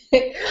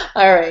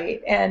 All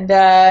right. And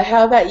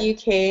how about you,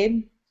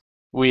 Cade?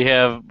 We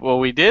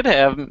did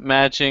have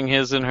matching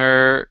his and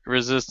her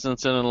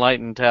resistance and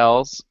enlightened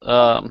towels.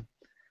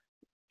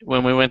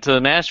 When we went to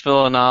the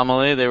Nashville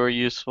anomaly, they were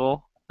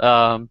useful.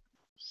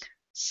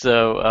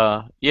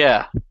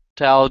 Yeah,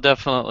 towel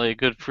definitely.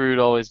 Good fruit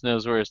always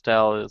knows where his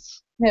towel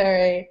is. All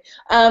right.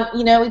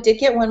 We did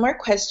get one more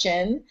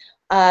question.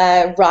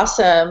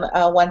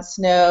 Rossum wants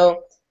to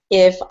know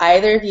if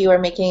either of you are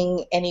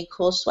making any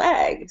cool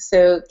swag.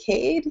 So,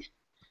 Cade, I'm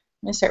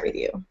going to start with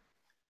you.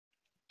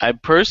 I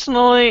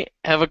personally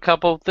have a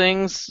couple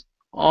things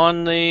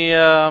on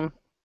the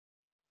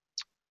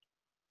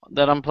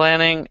that I'm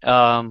planning.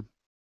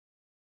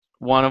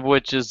 One of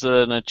which is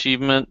an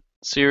achievement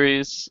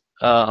series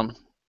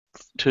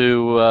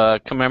to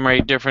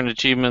commemorate different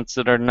achievements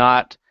that are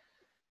not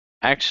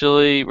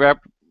actually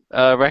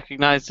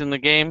recognized in the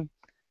game.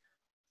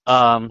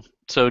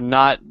 So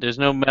there's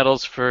no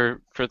medals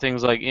for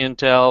things like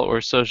intel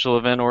or social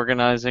event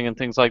organizing and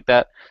things like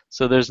that.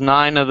 So there's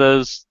 9 of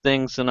those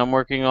things that I'm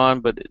working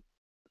on, but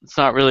it's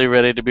not really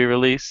ready to be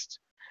released.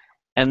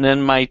 And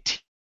then my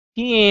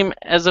team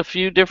has a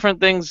few different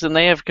things, and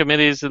they have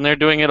committees, and they're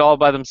doing it all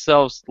by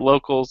themselves,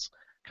 locals,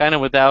 kind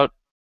of without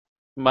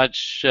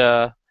much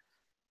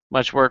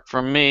work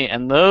from me,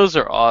 and those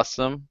are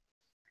awesome.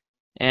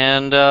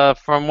 And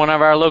from one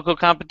of our local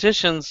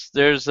competitions,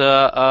 there's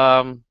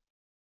a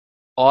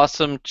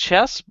awesome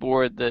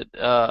chessboard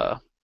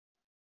that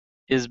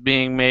is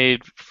being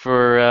made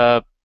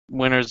for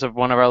winners of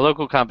one of our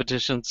local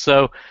competitions.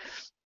 So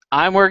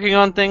I'm working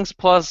on things,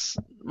 plus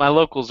my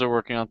locals are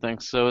working on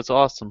things, so it's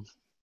awesome.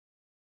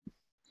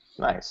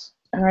 Nice.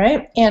 All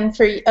right, and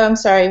I'm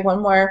sorry,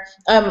 one more.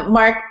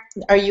 Mark,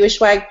 are you a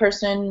swag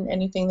person?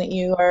 Anything that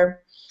you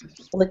are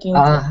looking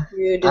to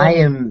do? I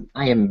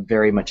am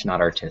very much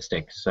not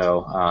artistic,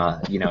 so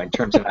in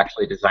terms of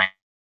actually designing,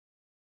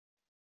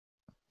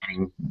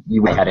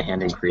 you had a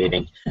hand in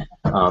creating.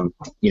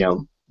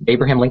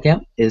 Abraham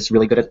Lincoln is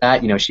really good at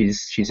that.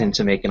 She's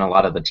into making a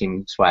lot of the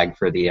team swag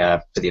for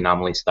the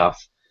anomaly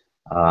stuff,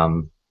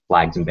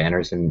 flags and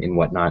banners and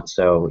whatnot.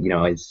 So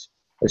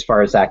as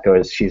far as that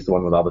goes, she's the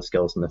one with all the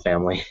skills in the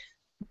family.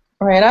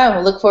 Right on.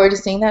 We'll look forward to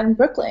seeing that in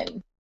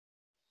Brooklyn.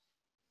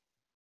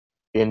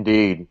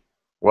 Indeed.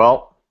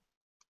 Well,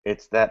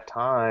 it's that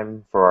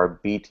time for our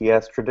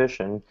BTS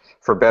tradition.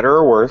 For better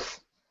or worse,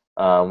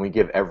 we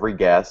give every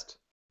guest,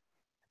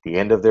 at the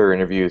end of their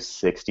interview,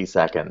 60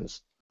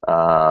 seconds.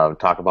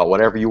 Talk about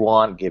whatever you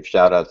want, give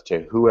shout-outs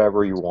to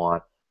whoever you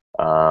want.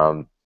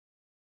 The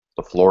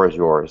floor is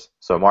yours.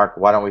 So, Mark,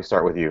 why don't we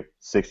start with you?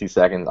 60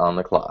 seconds on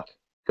the clock.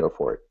 Go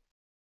for it.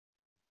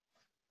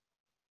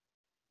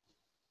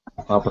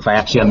 Well, if I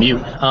actually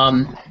unmute,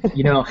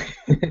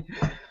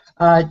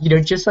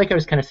 just like I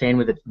was kind of saying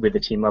with the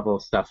team level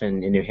stuff in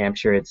New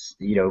Hampshire, it's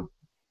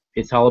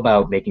all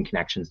about making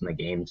connections in the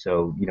game.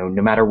 So no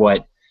matter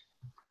what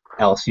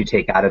else you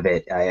take out of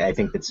it, I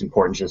think it's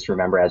important just to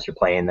remember as you're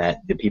playing that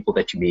the people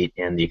that you meet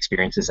and the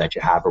experiences that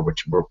you have are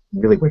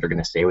really what are going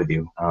to stay with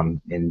you.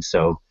 And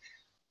so,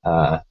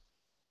 I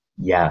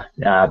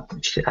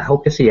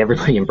hope to see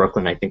everybody in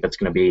Brooklyn. I think that's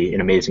going to be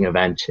an amazing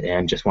event,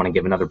 and just want to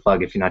give another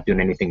plug. If you're not doing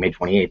anything May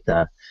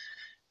 28th,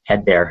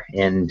 head there.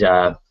 And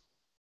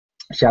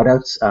shout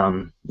outs,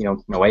 my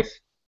wife,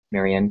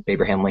 Marianne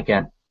Abraham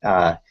Lincoln,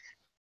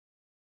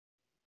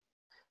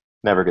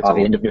 Never gets the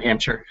old. end of New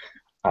Hampshire,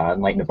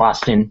 Enlighten of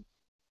Boston,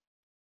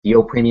 the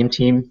O Premium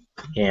team,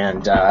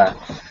 and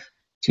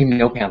Team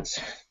No Pants.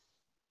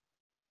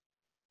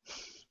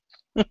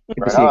 Good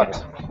to see you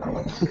guys.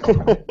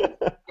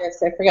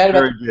 Yes, I forgot about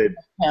Very good.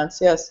 the pants.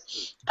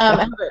 Yes.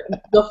 Albert,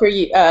 go for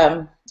you.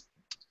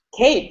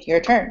 Cade, your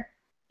turn.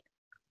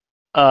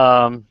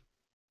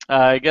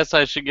 I guess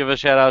I should give a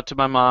shout out to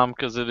my mom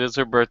because it is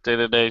her birthday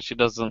today. She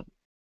doesn't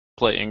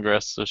play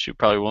Ingress, so she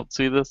probably won't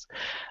see this.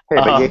 Hey,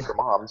 but yay for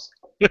moms.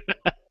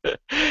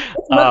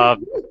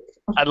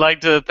 I'd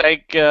like to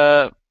thank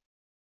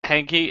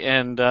Hanky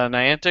and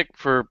Niantic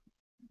for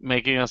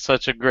making us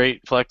such a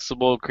great,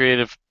 flexible,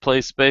 creative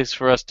play space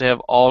for us to have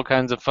all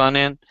kinds of fun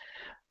in.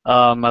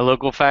 My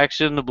local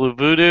faction, the Blue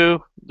Voodoo,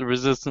 the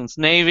Resistance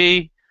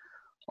Navy,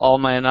 all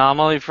my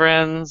Anomaly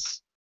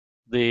friends,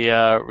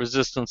 the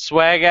Resistance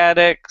Swag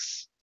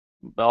Addicts,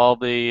 all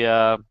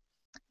the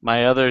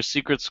my other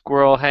Secret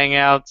Squirrel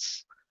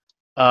hangouts.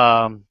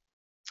 And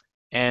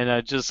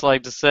I'd just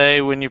like to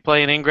say, when you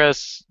play an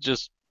Ingress,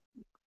 just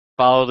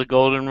follow the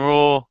golden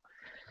rule.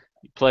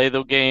 You play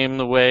the game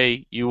the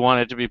way you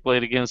want it to be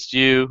played against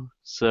you.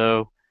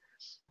 So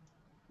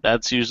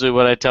that's usually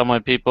what I tell my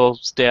people.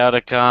 Stay out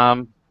of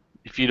comm.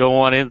 If you don't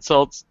want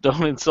insults,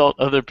 don't insult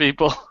other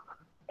people.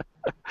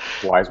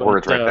 Wise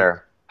words right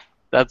there.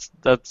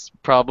 That's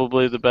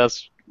probably the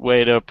best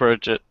way to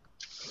approach it.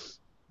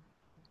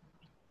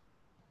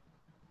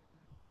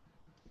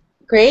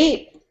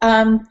 Great.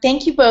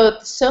 Thank you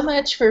both so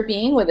much for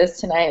being with us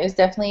tonight. It was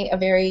definitely a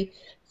very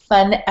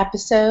fun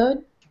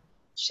episode.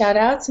 Shout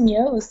outs and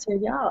yo's to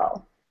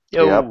y'all.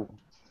 Yo. Yep.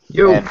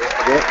 Yo. And don't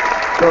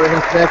forget, join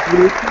us next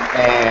week,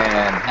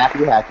 and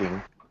happy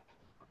hacking.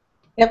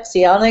 Yep,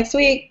 see y'all next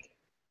week.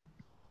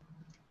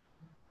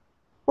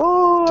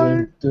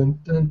 Bye. Dun,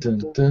 dun, dun, dun,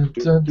 dun,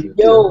 dun,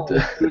 Yo.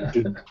 dun,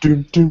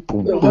 dun,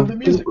 dun. Yo, have the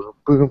music.